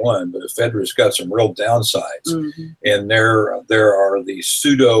main one, but ephedра's got some real downsides. And there are these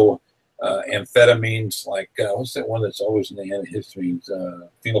pseudo amphetamines, like, what's that one that's always in the antihistamines?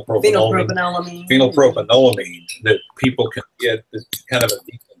 Phenylpropanolamine that people can get. That's kind of a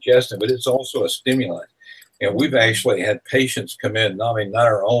decongestant, but it's also a stimulant. And we've actually had patients come in, I mean, not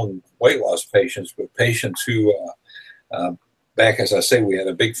our own weight loss patients, but patients who, back, as I say, we had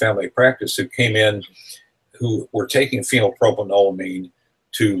a big family practice who came in who were taking phenylpropanolamine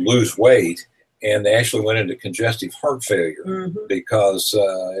to lose weight, and they actually went into congestive heart failure because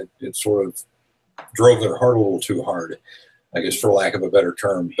it sort of drove their heart a little too hard, I guess, for lack of a better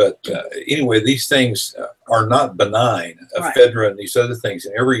term. But anyway, these things are not benign, ephedra and these other things.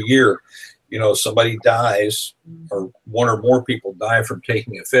 And every year, you know, somebody dies, or one or more people die from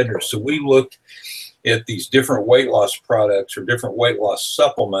taking ephedra. So we looked at these different weight loss products or different weight loss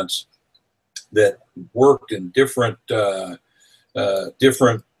supplements that worked in different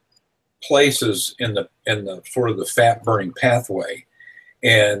different places in the sort of the fat burning pathway,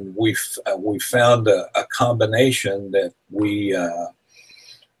 and we found a combination that we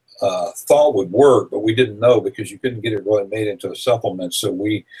thought would work, but we didn't know because you couldn't get it really made into a supplement. So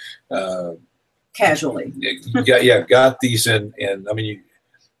we casually got these in, and I mean,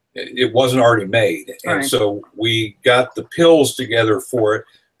 it wasn't already made, and so we got the pills together for it.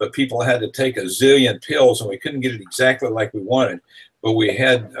 But people had to take a zillion pills, and we couldn't get it exactly like we wanted. But we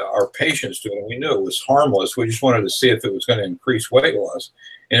had our patients do it, and we knew it was harmless. We just wanted to see if it was going to increase weight loss,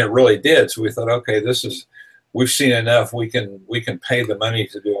 and it really did. So we thought, okay, we've seen enough. We can pay the money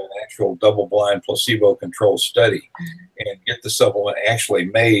to do an actual double-blind, placebo-controlled study, and get the supplement actually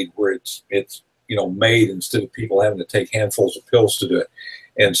made where it's you know, made instead of people having to take handfuls of pills to do it.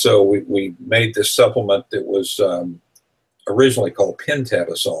 And so we made this supplement that was originally called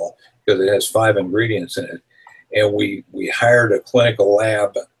Pentabosol because it has 5 ingredients in it. And we hired a clinical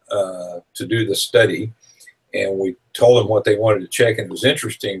lab to do the study, and we told them what they wanted to check. And it was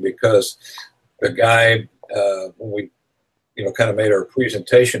interesting because the guy, when we, you know, kind of made our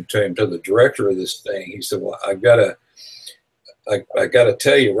presentation to him, to the director of this thing, he said, well, I gotta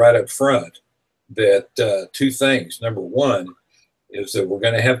tell you right up front that 2 things. Number one is that we're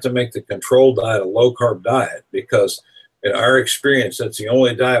going to have to make the control diet a low carb diet, because in our experience, that's the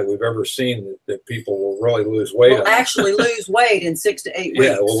only diet we've ever seen that people will really lose weight on. Actually lose weight in 6 to 8 weeks.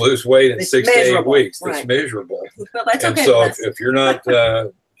 Yeah, we'll lose weight in 6 to 8 weeks. That's measurable. Well, that's and okay. So if you're not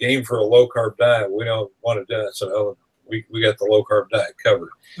game for a low carb diet, we don't want to do it. So we got the low carb diet covered.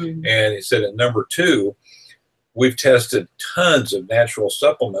 And he said, at number 2, we've tested tons of natural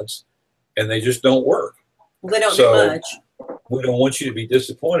supplements, and they just don't work. Well, they don't do much. We don't want you to be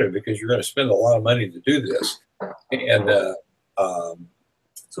disappointed because you're going to spend a lot of money to do this. And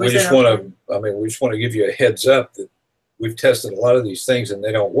we just want to, we just want to give you a heads up that we've tested a lot of these things and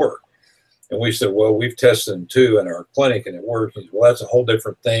they don't work. And we said, well, we've tested them too in our clinic and it works. And well, that's a whole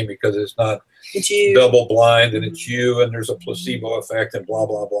different thing because it's not double blind and it's you and there's a placebo effect and blah,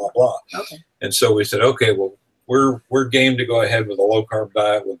 blah, blah, blah. Okay. And so we said, okay, well, we're game to go ahead with a low carb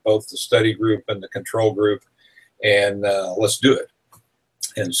diet with both the study group and the control group, and let's do it.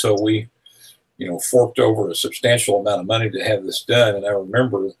 And so we, forked over a substantial amount of money to have this done. And I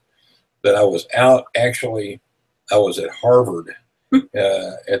remember that I was out, actually, I was at Harvard,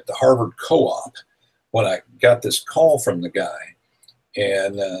 at the Harvard Co-op, when I got this call from the guy.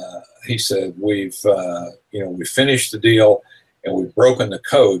 And he said, we've finished the deal and we've broken the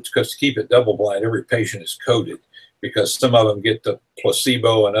codes, because to keep it double blind, every patient is coded, because some of them get the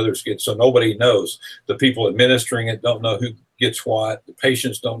placebo and others get, so nobody knows. The people administering it don't know who gets what. The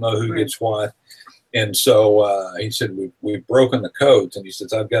patients don't know who gets what. And so he said, we've broken the codes. And he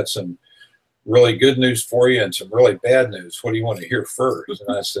says, I've got some really good news for you and some really bad news. What do you want to hear first?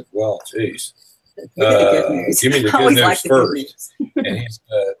 And I said, well, geez, give me the good news first. And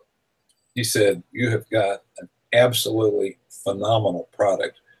he said, you have got an absolutely phenomenal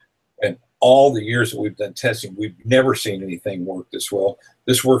product. And all the years that we've done testing, we've never seen anything work this well.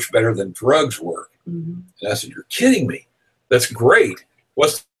 This works better than drugs work. And I said, you're kidding me. That's great.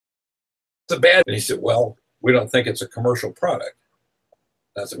 What's the bad? And he said, well, we don't think it's a commercial product.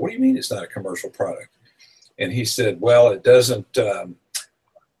 And I said, what do you mean it's not a commercial product? And he said, well, it doesn't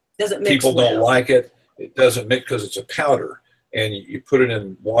mix people well. Don't like it. It doesn't mix because it's a powder, and you put it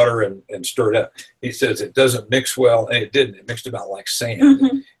in water and stir it up. He says it doesn't mix well, and it didn't. It mixed about like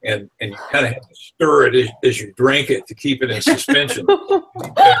sand, and you kind of have to stir it as you drink it to keep it in suspension.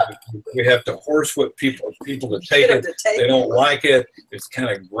 We have to horsewhip people to take it. They don't like it. It's kind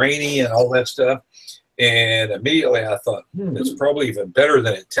of grainy and all that stuff. And immediately I thought, it's probably even better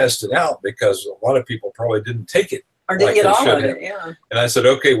than it tested out, because a lot of people probably didn't take it. Or didn't get all of it, yeah. And I said,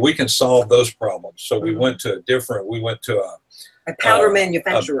 okay, we can solve those problems. So we went to a powder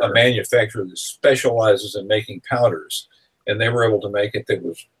manufacturer. A manufacturer that specializes in making powders. And they were able to make it that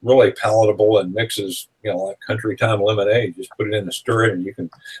was really palatable and mixes, like country time lemonade. Just put it in and stir it, and you can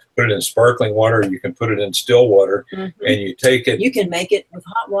put it in sparkling water, you can put it in still water, and you take it. You can make it with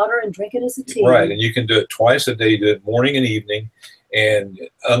hot water and drink it as a tea. Right, and you can do it twice a day. You do it morning and evening. And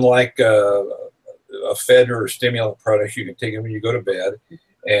unlike a fed or a stimulant product, you can take it when you go to bed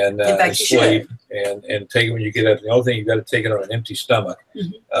and sleep, and take it when you get up. The only thing, you've got to take it on an empty stomach.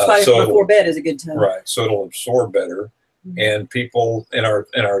 So before bed is a good time. Right, so it'll absorb better. And people in our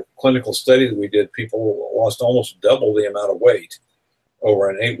clinical study that we did, people lost almost double the amount of weight over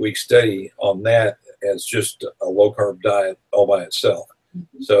an 8-week study on that as just a low-carb diet all by itself.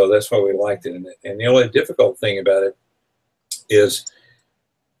 So that's why we liked it. And the only difficult thing about it is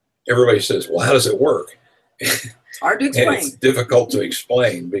everybody says, well, how does it work? It's hard to explain. And it's difficult to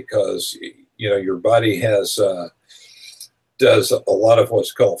explain because, your body does a lot of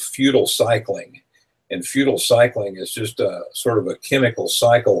what's called futile cycling. And futile cycling is just a sort of a chemical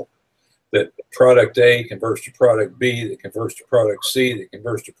cycle that product A converts to product B, that converts to product C, that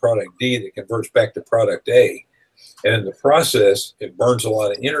converts to product D, that converts back to product A. And in the process, it burns a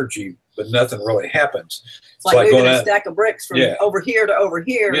lot of energy, but nothing really happens. It's like moving a stack of bricks from over here to over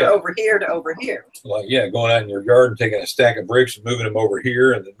here to over here to over here. Like, going out in your garden, taking a stack of bricks and moving them over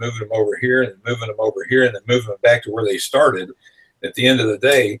here, and then moving them over here, and then moving them over here, and then moving them back to where they started. At the end of the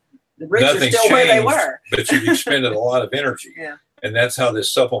day, the bricks are still where they were. But you've expended a lot of energy. And that's how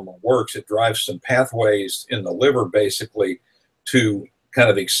this supplement works. It drives some pathways in the liver, basically, to kind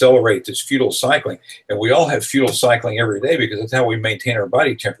of accelerate this futile cycling. And we all have futile cycling every day, because that's how we maintain our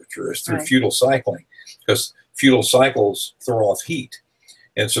body temperature, is through futile cycling, because futile cycles throw off heat.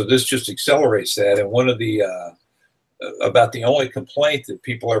 And so this just accelerates that. And one of the, about the only complaint that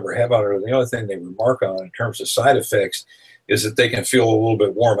people ever have on it, or the only thing they remark on in terms of side effects, is that they can feel a little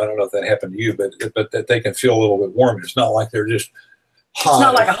bit warm. I don't know if that happened to you, but that they can feel a little bit warm. It's not like they're just hot. It's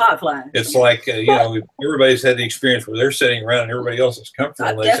not like a hot flash. It's like, everybody's had the experience where they're sitting around and everybody else is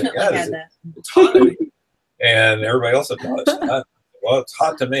comfortable. I've definitely had that. It's hot to me. And everybody else said, no, it's not. Well, it's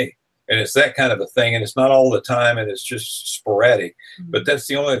hot to me. And it's that kind of a thing. And it's not all the time, and it's just sporadic. But that's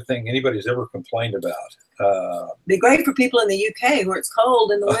the only thing anybody's ever complained about. Be great for people in the UK where it's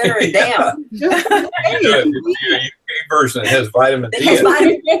cold in the winter and damp. The UK version that has vitamin D.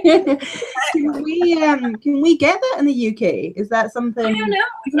 Can we get that in the UK? Is that something? I don't know.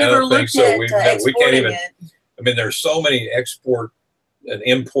 We've never looked at exporting we can't even. it. I mean, there's so many export and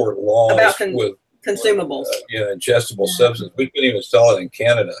import laws with consumables. Ingestible substances. We couldn't even sell it in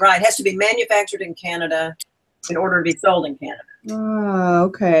Canada. Right. It has to be manufactured in Canada in order to be sold in Canada. Oh,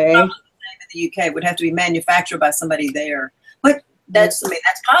 okay. The UK would have to be manufactured by somebody there. But that's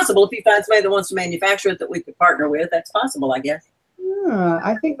possible. If you find somebody that wants to manufacture it that we could partner with, that's possible, I guess.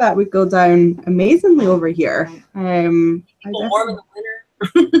 I think that would go down amazingly over here. People warm in the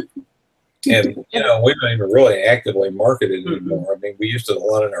winter. And we don't even really actively market it anymore. I mean, we used it a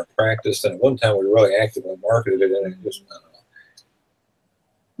lot in our practice, and at one time we really actively marketed it, and it just, I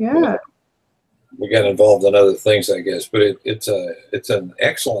don't know. Yeah. we got involved in other things, I guess. But it's an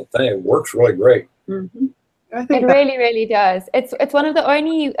excellent thing. It works really great. Mm-hmm. I think It really, really does. It's one of the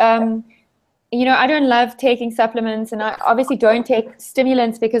only, you know, I don't love taking supplements, and I obviously don't take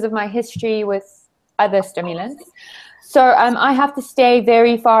stimulants because of my history with other stimulants. So I have to stay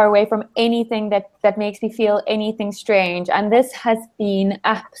very far away from anything that makes me feel anything strange. And this has been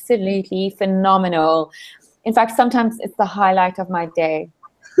absolutely phenomenal. In fact, sometimes it's the highlight of my day.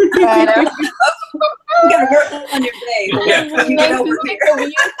 But, You got to work on your day. You get over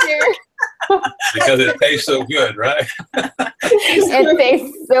here. Because it tastes so good, right? It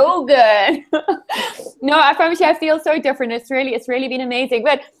tastes so good. No, I promise you, I feel so different. It's really been amazing.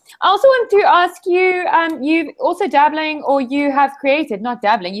 But I also want to ask you, you've also dabbling, or you have created, not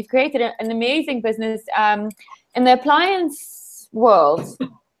dabbling, you've created an amazing business in the appliance world.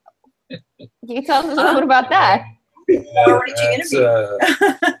 Can you tell us a little bit about that? That's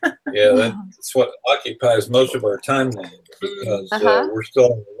what occupies most of our time now, because we're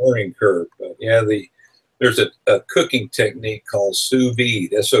still on the learning curve. But yeah, there's a cooking technique called sous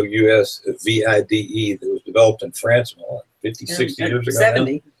vide, S-O-U-S-V-I-D-E, that was developed in France 50, 60 years ago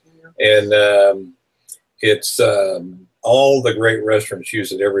 70. Now. And it's all the great restaurants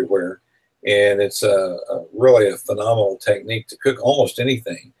use it everywhere. And it's really a phenomenal technique to cook almost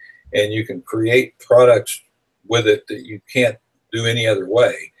anything. And you can create products with it that you can't do any other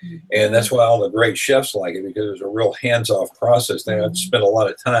way. And that's why all the great chefs like it, because it's a real hands-off process. They have to spend a lot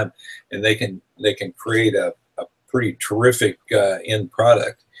of time, and they can create a pretty terrific end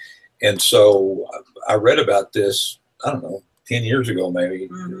product. And so I read about this, I don't know, 10 years ago, maybe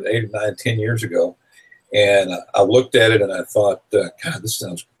 8, 9, 10 years ago. And I looked at it and I thought, God, this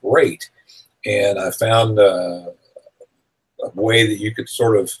sounds great. And I found a way that you could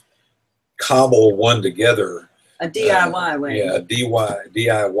sort of cobble one together. A DIY way. Yeah, a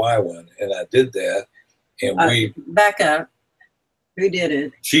DIY one. And I did that. And we... Back up. Who did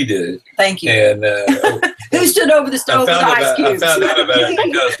it? She did it. Thank you. And who stood over the stove with ice cubes? I found out about it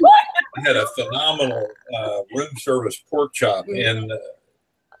because I had a phenomenal room service pork chop in...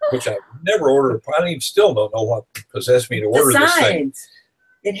 which I never ordered. I still don't know what possessed me to order this thing.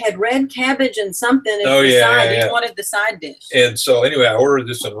 It had red cabbage and something as the side. You wanted the side dish. And so anyway, I ordered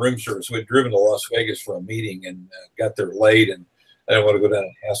this in room service. We'd driven to Las Vegas for a meeting and got there late, and I didn't want to go down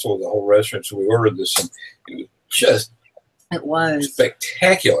and hassle with the whole restaurant, so we ordered this, and it was just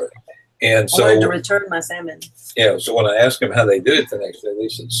spectacular. And so I wanted to return my salmon. Yeah, so when I asked them how they did it the next day, they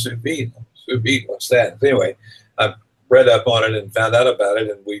said sous vide. Sous vide, what's that? But anyway, I read up on it and found out about it,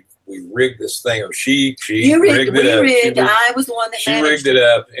 and we rigged this thing, or she rigged it up. I was the one that she rigged it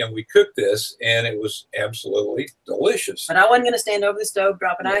up, and we cooked this, and it was absolutely delicious. But I wasn't going to stand over the stove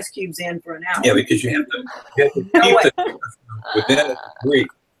dropping ice cubes in for an hour. Yeah, because you have to keep it within a degree.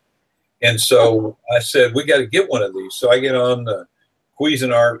 And so I said, we got to get one of these. So I get on the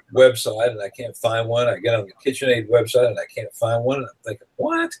Cuisinart website, and I can't find one. I get on the KitchenAid website, and I can't find one. And I'm thinking,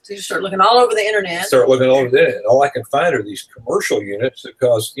 what? So you start looking all over the internet. Start looking all over the internet. All I can find are these commercial units that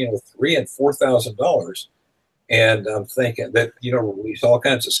cost, $3,000 and $4,000. And I'm thinking that, release all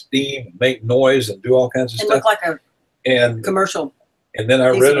kinds of steam and make noise and do all kinds of stuff. And look like a commercial. And then I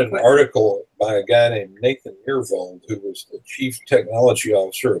read an article by a guy named Nathan Myhrvold, who was the chief technology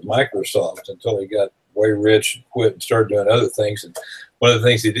officer at Microsoft until he got way rich and quit and started doing other things. And one of the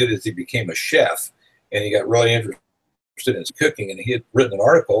things he did is he became a chef, and he got really interested in cooking. And he had written an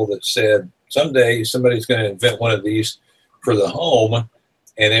article that said, someday somebody's going to invent one of these for the home,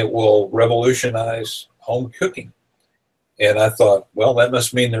 and it will revolutionize home cooking. And I thought, well, that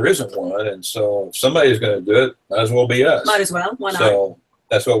must mean there isn't one. And so if somebody's going to do it, might as well be us. Might as well. Why not? So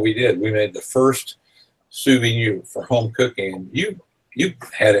that's what we did. We made the first sous vide for home cooking. You've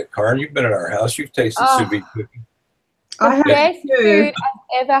had it, Karen. You've been at our house. You've tasted sous vide cooking. The best food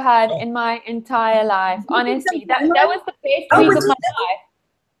I've ever had in my entire life. Honestly, that was the best week of my life.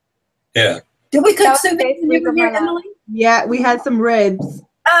 Yeah. Did we cook sous vide when you were here, Emily? Yeah, we had some ribs.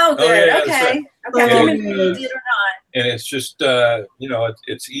 Oh, good. Yeah, okay. Right. Okay. I can't remember if you did or not. And it's just,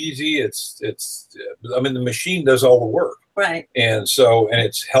 it's easy. The machine does all the work. Right. And so, and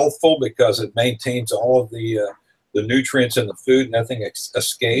it's healthful because it maintains all of the nutrients in the food. Nothing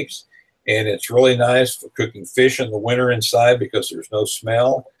escapes. And it's really nice for cooking fish in the winter inside because there's no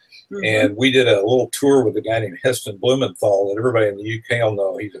smell. And we did a little tour with a guy named Heston Blumenthal that everybody in the UK will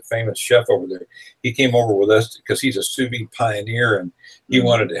know. He's a famous chef over there. He came over with us because he's a sous vide pioneer, and he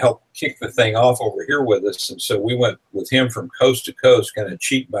wanted to help kick the thing off over here with us. And so we went with him from coast to coast, kind of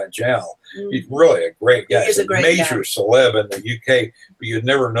cheek by jowl. He's really a great guy. He's a major celeb in the UK, but you'd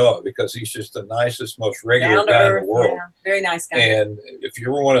never know it because he's just the nicest, most regular guy in the world. Yeah. Very nice guy. And if you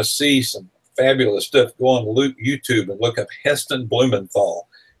ever want to see some fabulous stuff. Go on YouTube and look up Heston Blumenthal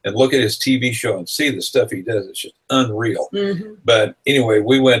and look at his TV show and see the stuff he does. It's just unreal. Mm-hmm. But anyway,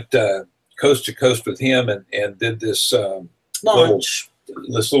 we went coast to coast with him and did this Launch.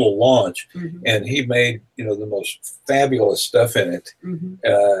 little launch, Mm-hmm. and he made, you know, the most fabulous stuff in it. Mm-hmm.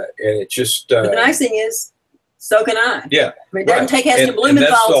 And it just But the nice thing is, so can I. yeah. I mean, it doesn't Right. take Heston And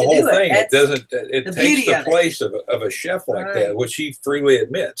Blumenthal that's the to whole do it. thing. That's It doesn't. It the takes beauty the of it. place of a chef like Right. that, which he freely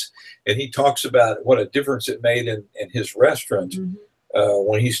admits, and he talks about what a difference it made in his restaurant Mm-hmm.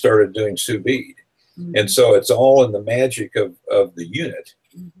 when he started doing sous vide. Mm-hmm. And so it's all in the magic of the unit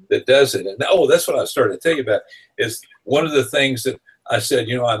Mm-hmm. that does it. And that's what I started to tell you about. Is one of the things that I said,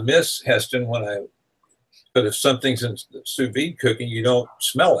 you know, I miss Heston but if something's in sous vide cooking, you don't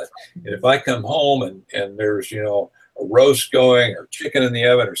smell it. And if I come home and there's, you know, a roast going or chicken in the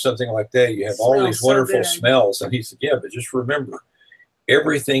oven or something like that, you have all Smells these so wonderful good. smells. And he said, yeah, but just remember,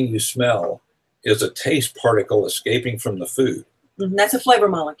 everything you smell is a taste particle escaping from the food, Mhm. That's a flavor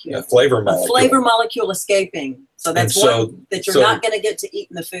molecule. a flavor A molecule. flavor molecule escaping. So that's And so- one that you're so- not going to get to eat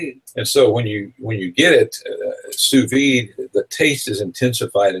in the food. And so when you get it sous vide, the taste is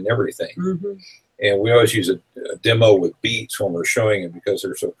intensified in everything. Mm-hmm. And we always use a demo with beets when we're showing it because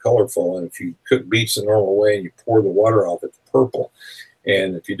they're so colorful. And if you cook beets the normal way and you pour the water off, it's purple.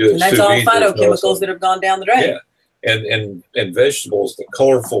 And if you do it And that's sous all vide, there's no- phytochemicals that have gone down the drain. Yeah. And vegetables, the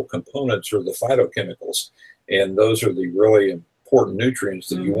colorful components are the phytochemicals. And those are the really important nutrients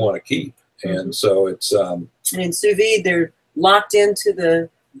that you Mhm. want to keep. Mhm. And so it's And in sous vide, they're locked into the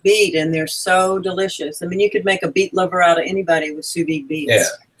beet, and they're so delicious. I mean, you could make a beet lover out of anybody with sous vide beets. yeah.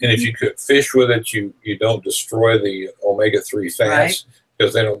 And if you cook fish with it, you don't destroy the omega-3 fats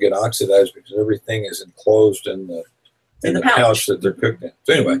because they don't get oxidized because everything is enclosed in the pouch that they're cooked in.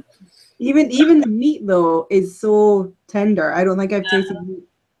 So anyway, Even the meat though is so tender. I don't think I've tasted meat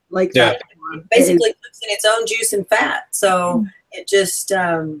like Yeah. that before. It basically cooks in its own juice and fat. So it just,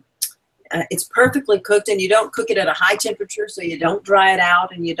 it's perfectly cooked, and you don't cook it at a high temperature, so you don't dry it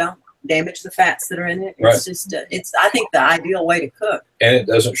out and you don't damage the fats that are in it. It's Right. just, it's, I think, the ideal way to cook. and it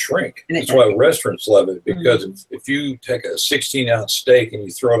doesn't shrink. And it That's why doesn't. restaurants love it because if you take a 16-ounce steak and you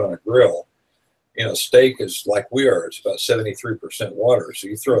throw it on a grill, you know, steak is like we are. It's about 73% water. So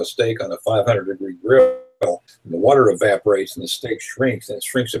you throw a steak on a 500-degree grill, and the water evaporates and the steak shrinks, and it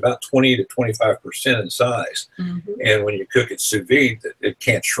shrinks about 20 to 25% in size. Mm-hmm. And when you cook it sous vide, it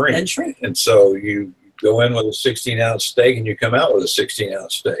can't shrink. And shrink. And so you go in with a 16-ounce steak and you come out with a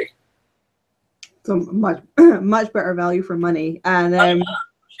 16-ounce steak. So much better value for money. And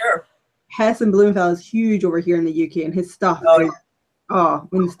Sure. Heston Blumenthal is huge over here in the UK, and his stuff. Oh, is,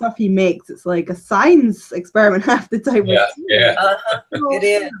 when the stuff he makes, it's like a science experiment half the time. Yeah. It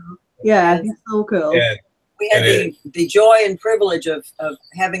is. Yeah, Yes. he's so cool. And We had the joy and privilege of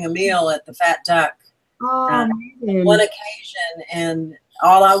having a meal at the Fat Duck Oh, amazing. one occasion, and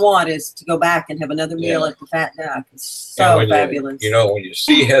all I want is to go back and have another meal at the Fat Duck. It's so when fabulous. You know, when you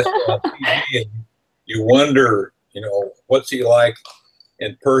see Heston on TV and you wonder, you know, what's he like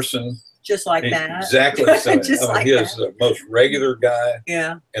in person? Just like He's that. exactly the same. Just like he is the most regular guy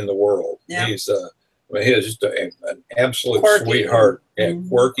Yeah. in the world. Yeah. He's he is just an absolute Quirky. sweetheart. Yeah, Mhm.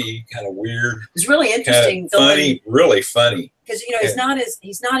 quirky, kind of weird, It's really kind interesting. of funny, really funny. Because he's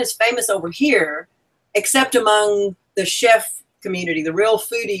not as famous over here, except among the chef community. The real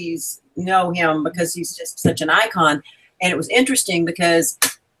foodies know him because he's just such an icon. And it was interesting because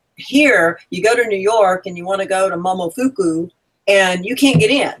here you go to New York and you want to go to Momofuku and you can't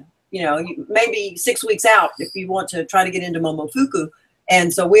get in. You know, maybe 6 weeks out if you want to try to get into Momofuku.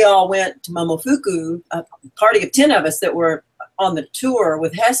 And so we all went to Momofuku, a party of 10 of us that were on the tour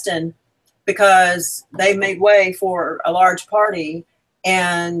with Heston, because they made way for a large party.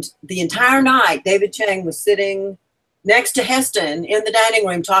 And the entire night, David Chang was sitting next to Heston in the dining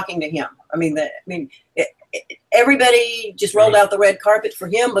room talking to him. Everybody just rolled out the red carpet for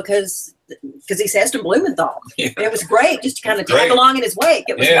him because he's Heston Blumenthal. Yeah. And it was great just to kind of tag Great. along in his wake.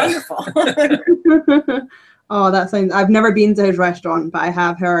 It was wonderful. Oh, that sounds. I've never been to his restaurant, but I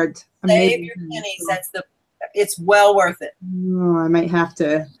have heard. Save amazing your things, pennies. so- It's well worth it. Oh, I might have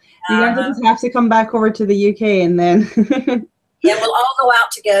to. You guys will just have to come back over to the UK and then. And we'll all go out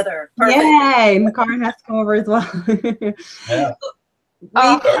together. Perfect. Yay! And Karen has to come over as well. Yeah.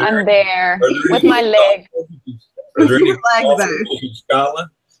 Oh, I'm there Are there with any my leg. Are there any Your legs golf out. courses in Scotland?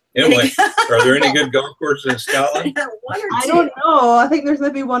 Anyway, are there any good golf courses in Scotland? One or I two. don't know. I think there's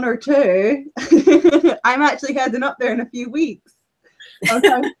maybe one or two. I'm actually heading up there in a few weeks. I'll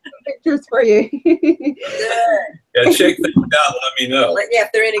try and take pictures for you. Good. Yeah, check things out. Let me know. Yeah,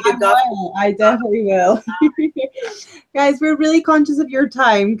 if they're any good golf. I definitely will. Guys, we're really conscious of your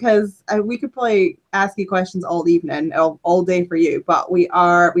time because we could probably ask you questions all evening, all day for you, but we're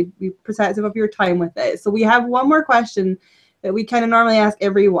protective of your time with it. So we have one more question that we kind of normally ask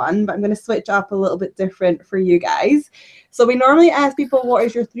everyone, but I'm going to switch up a little bit different for you guys. So we normally ask people, what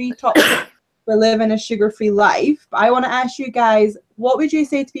is your 3 top tips for living a sugar-free life? But I want to ask you guys, what would you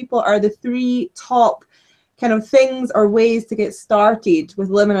say to people are the 3 top kind of things or ways to get started with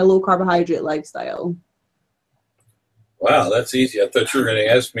living a low carbohydrate lifestyle? Wow, that's easy. I thought you were going to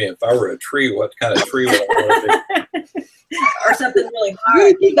ask me if I were a tree, what kind of tree would I want to be? Or something really You're hard.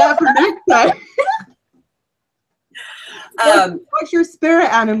 gonna keep that for next time. What's your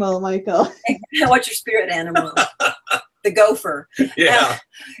spirit animal, Michael? What's your spirit animal? The gopher. Yeah.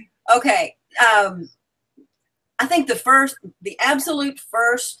 Okay. I think the absolute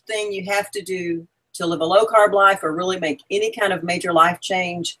first thing you have to do to live a low carb life or really make any kind of major life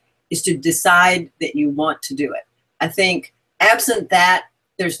change is to decide that you want to do it. I think absent that,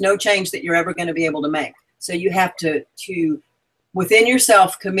 there's no change that you're ever going to be able to make. So you have to within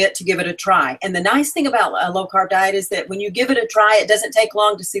yourself commit to give it a try. And the nice thing about a low carb diet is that when you give it a try, it doesn't take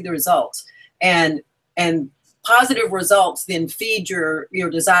long to see the results. And positive results then feed your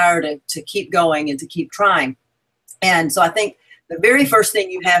desire to keep going and to keep trying. And so I think the very first thing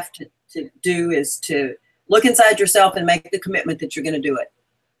you have to do is to look inside yourself and make the commitment that you're going to do it.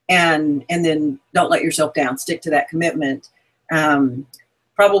 And then don't let yourself down. Stick to that commitment.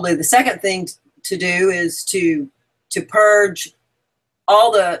 Probably the second thing to do is to purge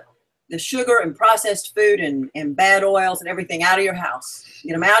all the sugar and processed food and bad oils and everything out of your house.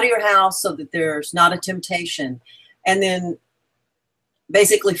 Get them out of your house so that there's not a temptation. And then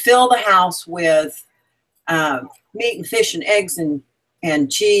basically fill the house with meat and fish and eggs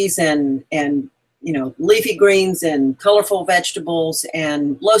and cheese and leafy greens and colorful vegetables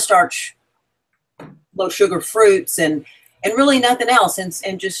and low starch, low sugar fruits and really nothing else.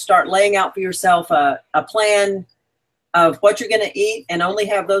 And just start laying out for yourself a plan of what you're going to eat and only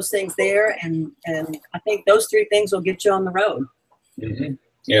have those things there. And I think those 3 things will get you on the road. Mm-hmm.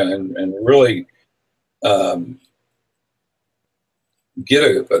 Yeah. And really get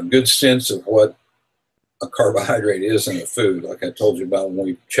a good sense of what a carbohydrate is in a food. Like I told you about when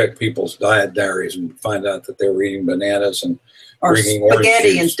we check people's diet diaries and find out that they were eating bananas and drinking orange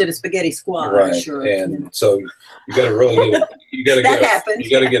spaghetti juice instead of spaghetti squash. Right. Sure. And so you got to really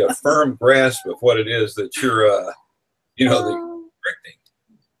get a firm grasp of what it is that you're restricting.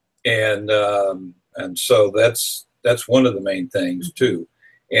 And so that's one of the main things too.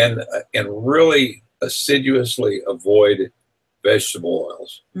 And really assiduously avoid vegetable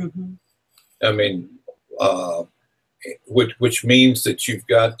oils. Mm-hmm. I mean, which means that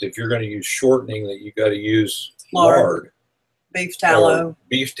if you're going to use shortening, that you got to use lard, beef tallow,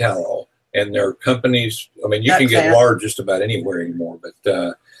 and there are companies. I mean, you can get lard just about anywhere anymore, but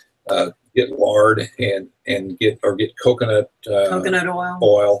get lard and get coconut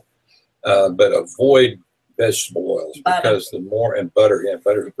oil, but avoid vegetable oils because the more and butter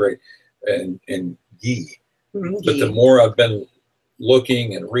is great, and ghee. Mm-hmm. But the more I've been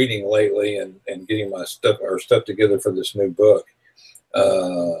looking and reading lately and getting our stuff together for this new book,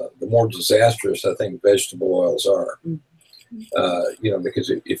 the more disastrous I think vegetable oils are.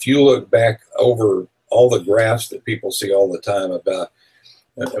 Because if you look back over all the graphs that people see all the time about,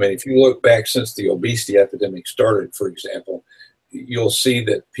 I mean, if you look back since the obesity epidemic started, for example, you'll see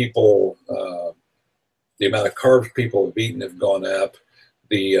that people, the amount of carbs people have eaten have gone up,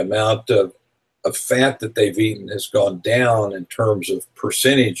 the amount of fat that they've eaten has gone down in terms of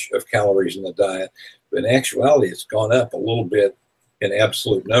percentage of calories in the diet, but in actuality, it's gone up a little bit in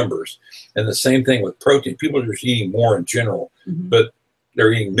absolute numbers. And the same thing with protein. People are just eating more in general, but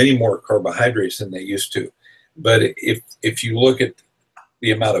they're eating many more carbohydrates than they used to. But if you look at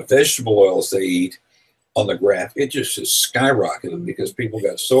the amount of vegetable oils they eat on the graph, it just has skyrocketed because people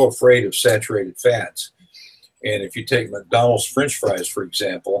got so afraid of saturated fats. And if you take McDonald's French fries, for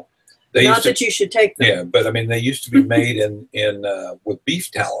example, not that you should take them. Yeah, but I mean, they used to be made with beef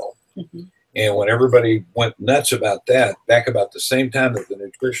tallow. And when everybody went nuts about that, back about the same time that the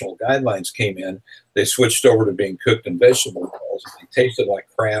nutritional guidelines came in, they switched over to being cooked in vegetable oils. They tasted like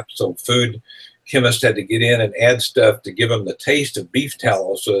crap, so food chemists had to get in and add stuff to give them the taste of beef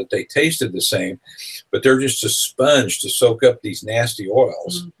tallow so that they tasted the same. But they're just a sponge to soak up these nasty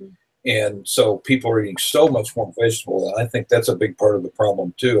oils. And so people are eating so much more vegetable, and I think that's a big part of the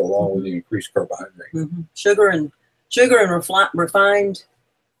problem too, along with the increased carbohydrate. Sugar and refined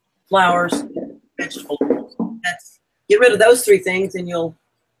flours, vegetables. Get rid of those 3 things, and you'll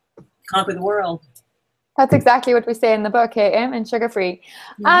conquer the world. That's exactly what we say in the book, AM, and sugar-free.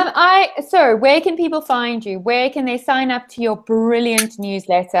 So where can people find you? Where can they sign up to your brilliant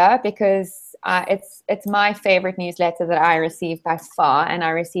newsletter? Because it's my favorite newsletter that I receive by far, and I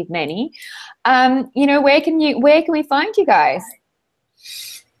receive many. Where can we find you guys?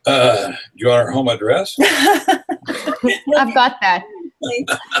 Do you want our home address? I've got that.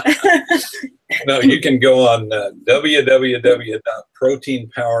 No, you can go on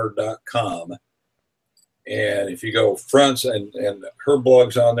www.proteinpower.com. And if you go fronts, and her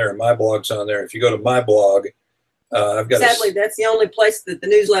blog's on there and my blog's on there. If you go to my blog, I've got sadly that's the only place that the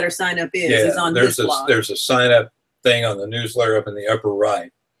newsletter sign up is on his blog. There's a sign up thing on the newsletter up in the upper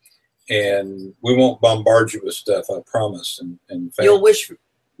right, and we won't bombard you with stuff, I promise. And in fact, you'll wish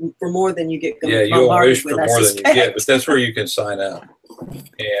for more than you get. Yeah, you'll wish for more than you get, but that's where you can sign up. And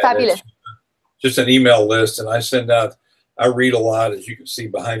fabulous. Just an email list, and I send out. I read a lot, as you can see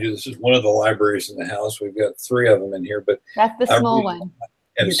behind you. This is one of the libraries in the house. We've got 3 of them in here, but that's the small one.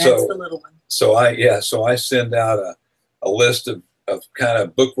 And that's the little one. So I send out a list of kind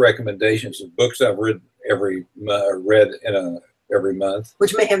of book recommendations of books I've read every month,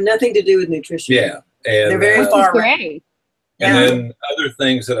 which may have nothing to do with nutrition. Yeah, and they're very far great. And then other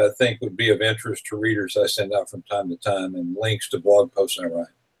things that I think would be of interest to readers, I send out from time to time, and links to blog posts I write.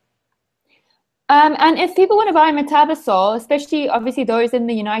 And if people want to buy Metabosol, especially obviously those in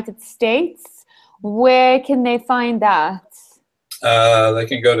the United States, where can they find that? They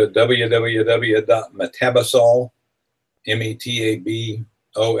can go to www.metabosol,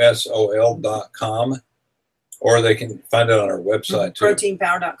 metabosol.com, or they can find it on our website too.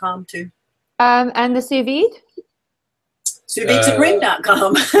 Proteinpower.com too. And the sous vide?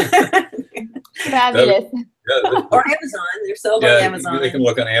 SousVideSupreme.com. Fabulous. Or Amazon. They're sold on Amazon. They can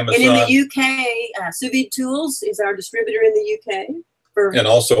look on Amazon. And in the UK, Sous Vide Tools is our distributor in the UK. And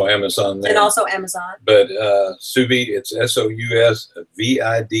also Amazon there. And also Amazon. But Sous Vide, it's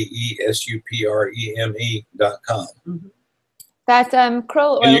SousVideSupreme.com. Mm-hmm. That's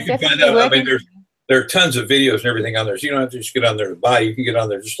krill oil. And you can find out, I mean, there are tons of videos and everything on there. So you don't have to just get on there to buy. You can get on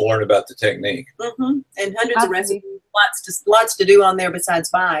there just to learn about the technique. Mm-hmm. And hundreds of recipes. Lots to do on there besides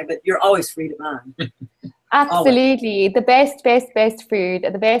buy, but you're always free to buy. Absolutely. The best food,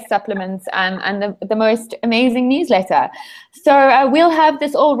 the best supplements, and the most amazing newsletter. So we'll have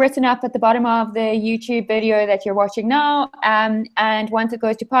this all written up at the bottom of the YouTube video that you're watching now. And once it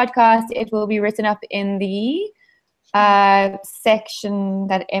goes to podcast, it will be written up in the section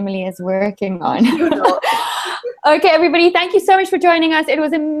that Emily is working on. Okay, everybody, thank you so much for joining us. It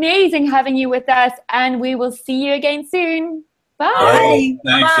was amazing having you with us, and we will see you again soon. Bye. All right.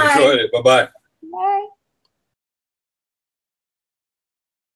 Thanks. Bye. Enjoyed it. Bye-bye.